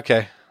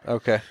 Okay.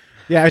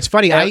 Yeah, it's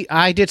funny.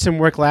 I did some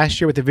work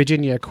last year with the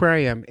Virginia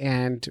Aquarium,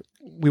 and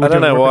we were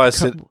doing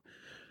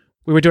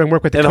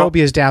work with the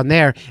cobias down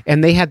there,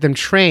 and they had them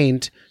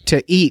trained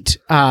to eat.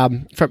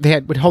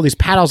 Would hold these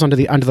paddles under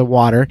the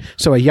water,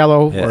 so a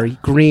yellow or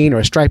green or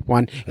a striped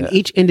one, and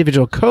each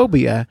individual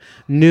cobia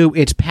knew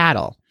its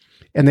paddle,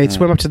 and they'd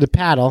swim up to the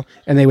paddle,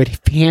 and they would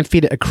hand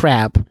feed it a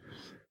crab.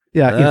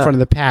 In front of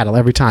the paddle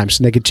every time,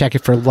 so they could check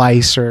it for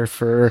lice or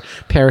for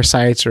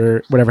parasites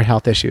or whatever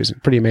health issues.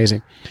 Pretty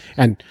amazing.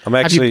 And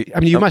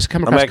you must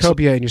come across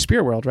cobia in your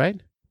spear world,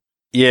 right?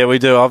 Yeah, we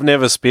do. I've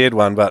never speared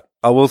one, but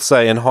I will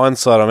say, in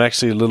hindsight, I'm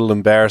actually a little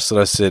embarrassed that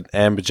I said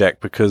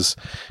amberjack because,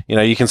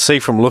 you can see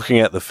from looking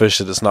at the fish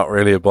that it's not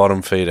really a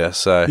bottom feeder.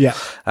 So,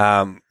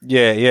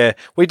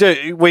 we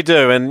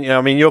do. And,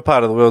 your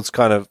part of the world's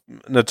kind of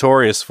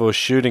notorious for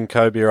shooting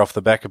cobia off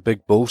the back of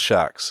big bull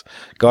sharks.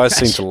 Guys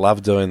seem to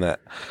love doing that.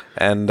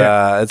 And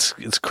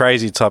it's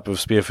crazy type of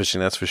spearfishing,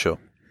 that's for sure.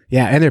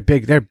 Yeah, and they're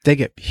big. They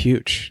get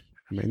huge.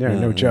 They're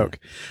no joke.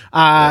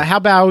 How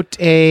about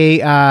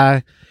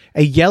a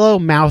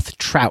yellowmouth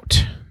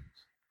trout?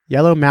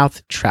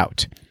 Yellowmouth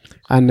trout.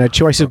 And the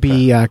choice would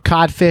be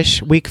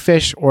codfish,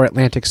 weakfish, or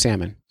Atlantic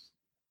salmon.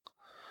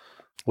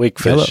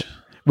 Weakfish.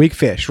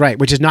 Weakfish, right,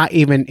 which is not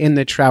even in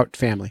the trout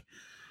family.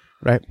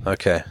 Right?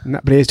 Okay.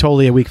 But it is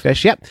totally a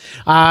weakfish. Yep.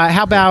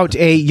 How about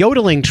a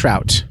yodeling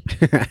trout?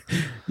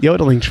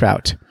 Yodeling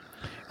trout.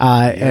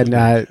 And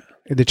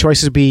the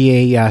choices would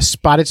be a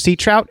spotted sea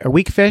trout, a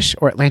weakfish,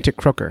 or Atlantic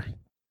croaker.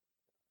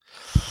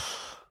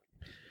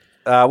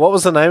 What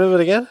was the name of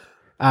it again?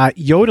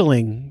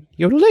 Yodeling.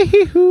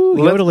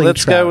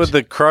 Let's trout. go with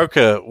the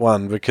croaker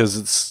one because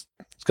it's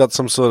got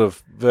some sort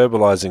of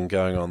verbalizing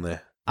going on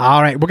there.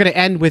 All right, we're going to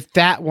end with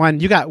that one.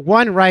 You got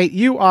one right.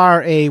 You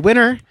are a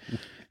winner.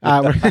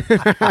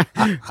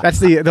 That's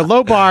the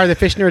low bar the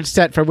Fish Nerd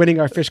set for winning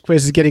our fish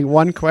quiz is getting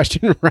one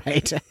question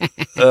right.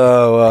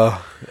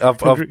 I've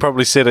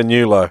probably set a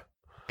new low.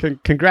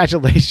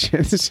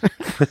 Congratulations.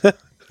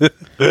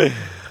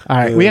 All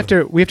right, we have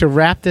to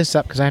wrap this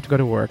up because I have to go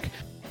to work.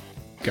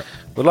 Go.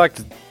 We'd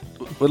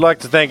like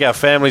to thank our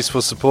families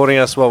for supporting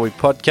us while we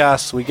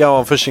podcast. We go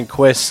on fishing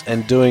quests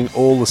and doing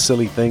all the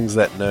silly things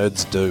that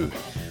nerds do.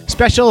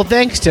 Special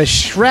thanks to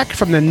Shrek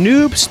from the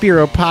Noob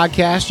Spiro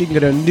podcast. You can go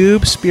to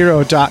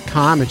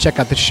noobspiro.com and check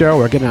out the show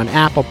or get it on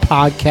Apple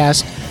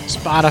Podcasts,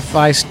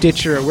 Spotify,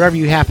 Stitcher, or wherever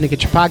you happen to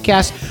get your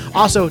podcasts.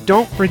 Also,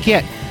 don't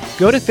forget,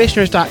 go to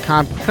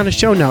fishnerds.com, click on the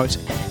show notes,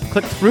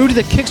 click through to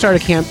the Kickstarter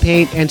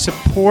campaign, and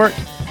support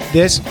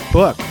this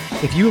book.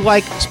 If you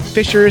like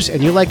fishers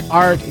and you like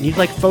art and you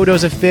like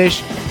photos of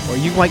fish or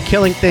you like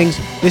killing things,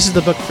 this is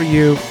the book for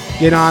you.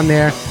 Get on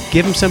there.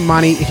 Give them some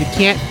money. If you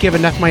can't give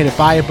enough money to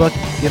buy a book,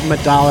 give them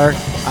 $1.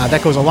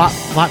 That goes a lot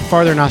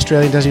farther in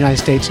Australia than does the United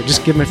States. So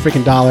just give them a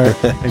freaking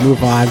 $1 and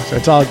move on. So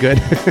it's all good.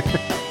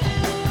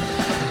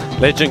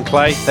 Legend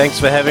Clay, thanks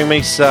for having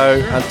me.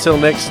 So until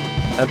next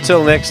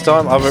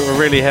time, I've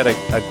really had a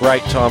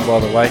great time, by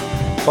the way.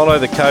 Follow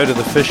the code of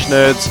the Fish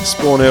Nerds.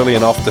 Spawn early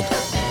and often.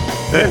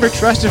 Never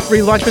trust a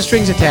free lunch with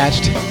strings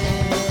attached.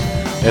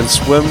 And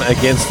swim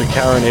against the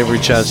current every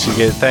chance you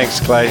get. Thanks,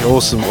 Clay.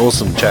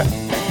 Awesome chat.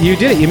 You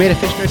did it. You made a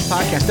Fish Nerds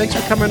podcast. Thanks for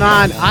coming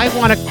on. I'm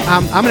going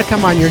to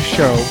come on your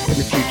show in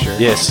the future.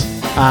 Yes,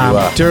 you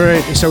are.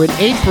 So in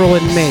April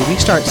and May, we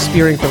start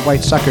spearing for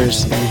white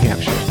suckers in New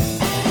Hampshire.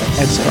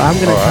 And so I'm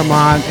going to come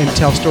on and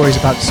tell stories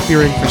about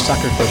spearing for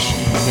suckerfish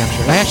in New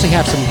Hampshire. And I actually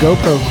have some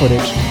GoPro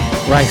footage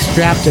where I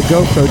strapped a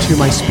GoPro to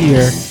my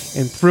spear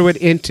and threw it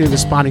into the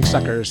spawning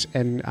suckers.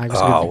 And I was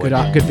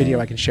good video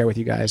I can share with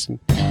you guys and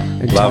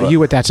tell you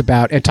what that's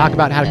about and talk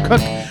about how to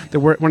cook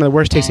one of the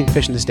worst tasting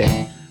fish in the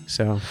state.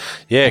 So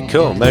yeah,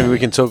 cool. Maybe we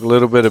can talk a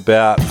little bit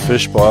about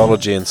fish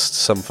biology and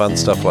some fun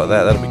stuff like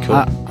that. That'll be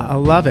cool. I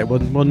love it. We'll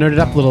nerd it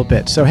up a little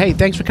bit. So hey,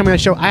 thanks for coming on the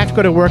show. I have to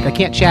go to work. I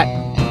can't chat.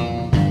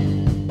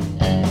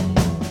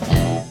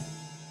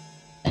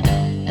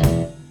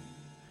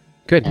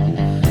 Good.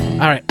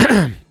 All right.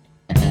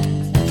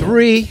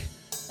 3,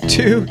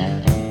 2.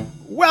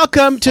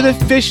 Welcome to the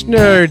Fish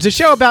Nerds, a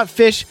show about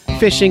fish,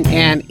 fishing,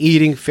 and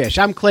eating fish.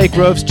 I'm Clay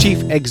Groves,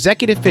 Chief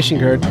Executive Fishing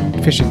Guide.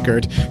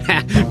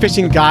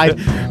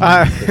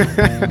 I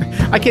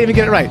can't even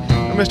get it right.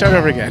 I'm gonna start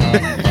over again.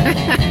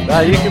 No,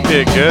 you can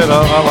be a good.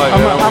 I like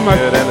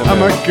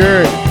I'm a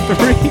good.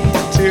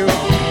 3,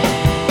 2.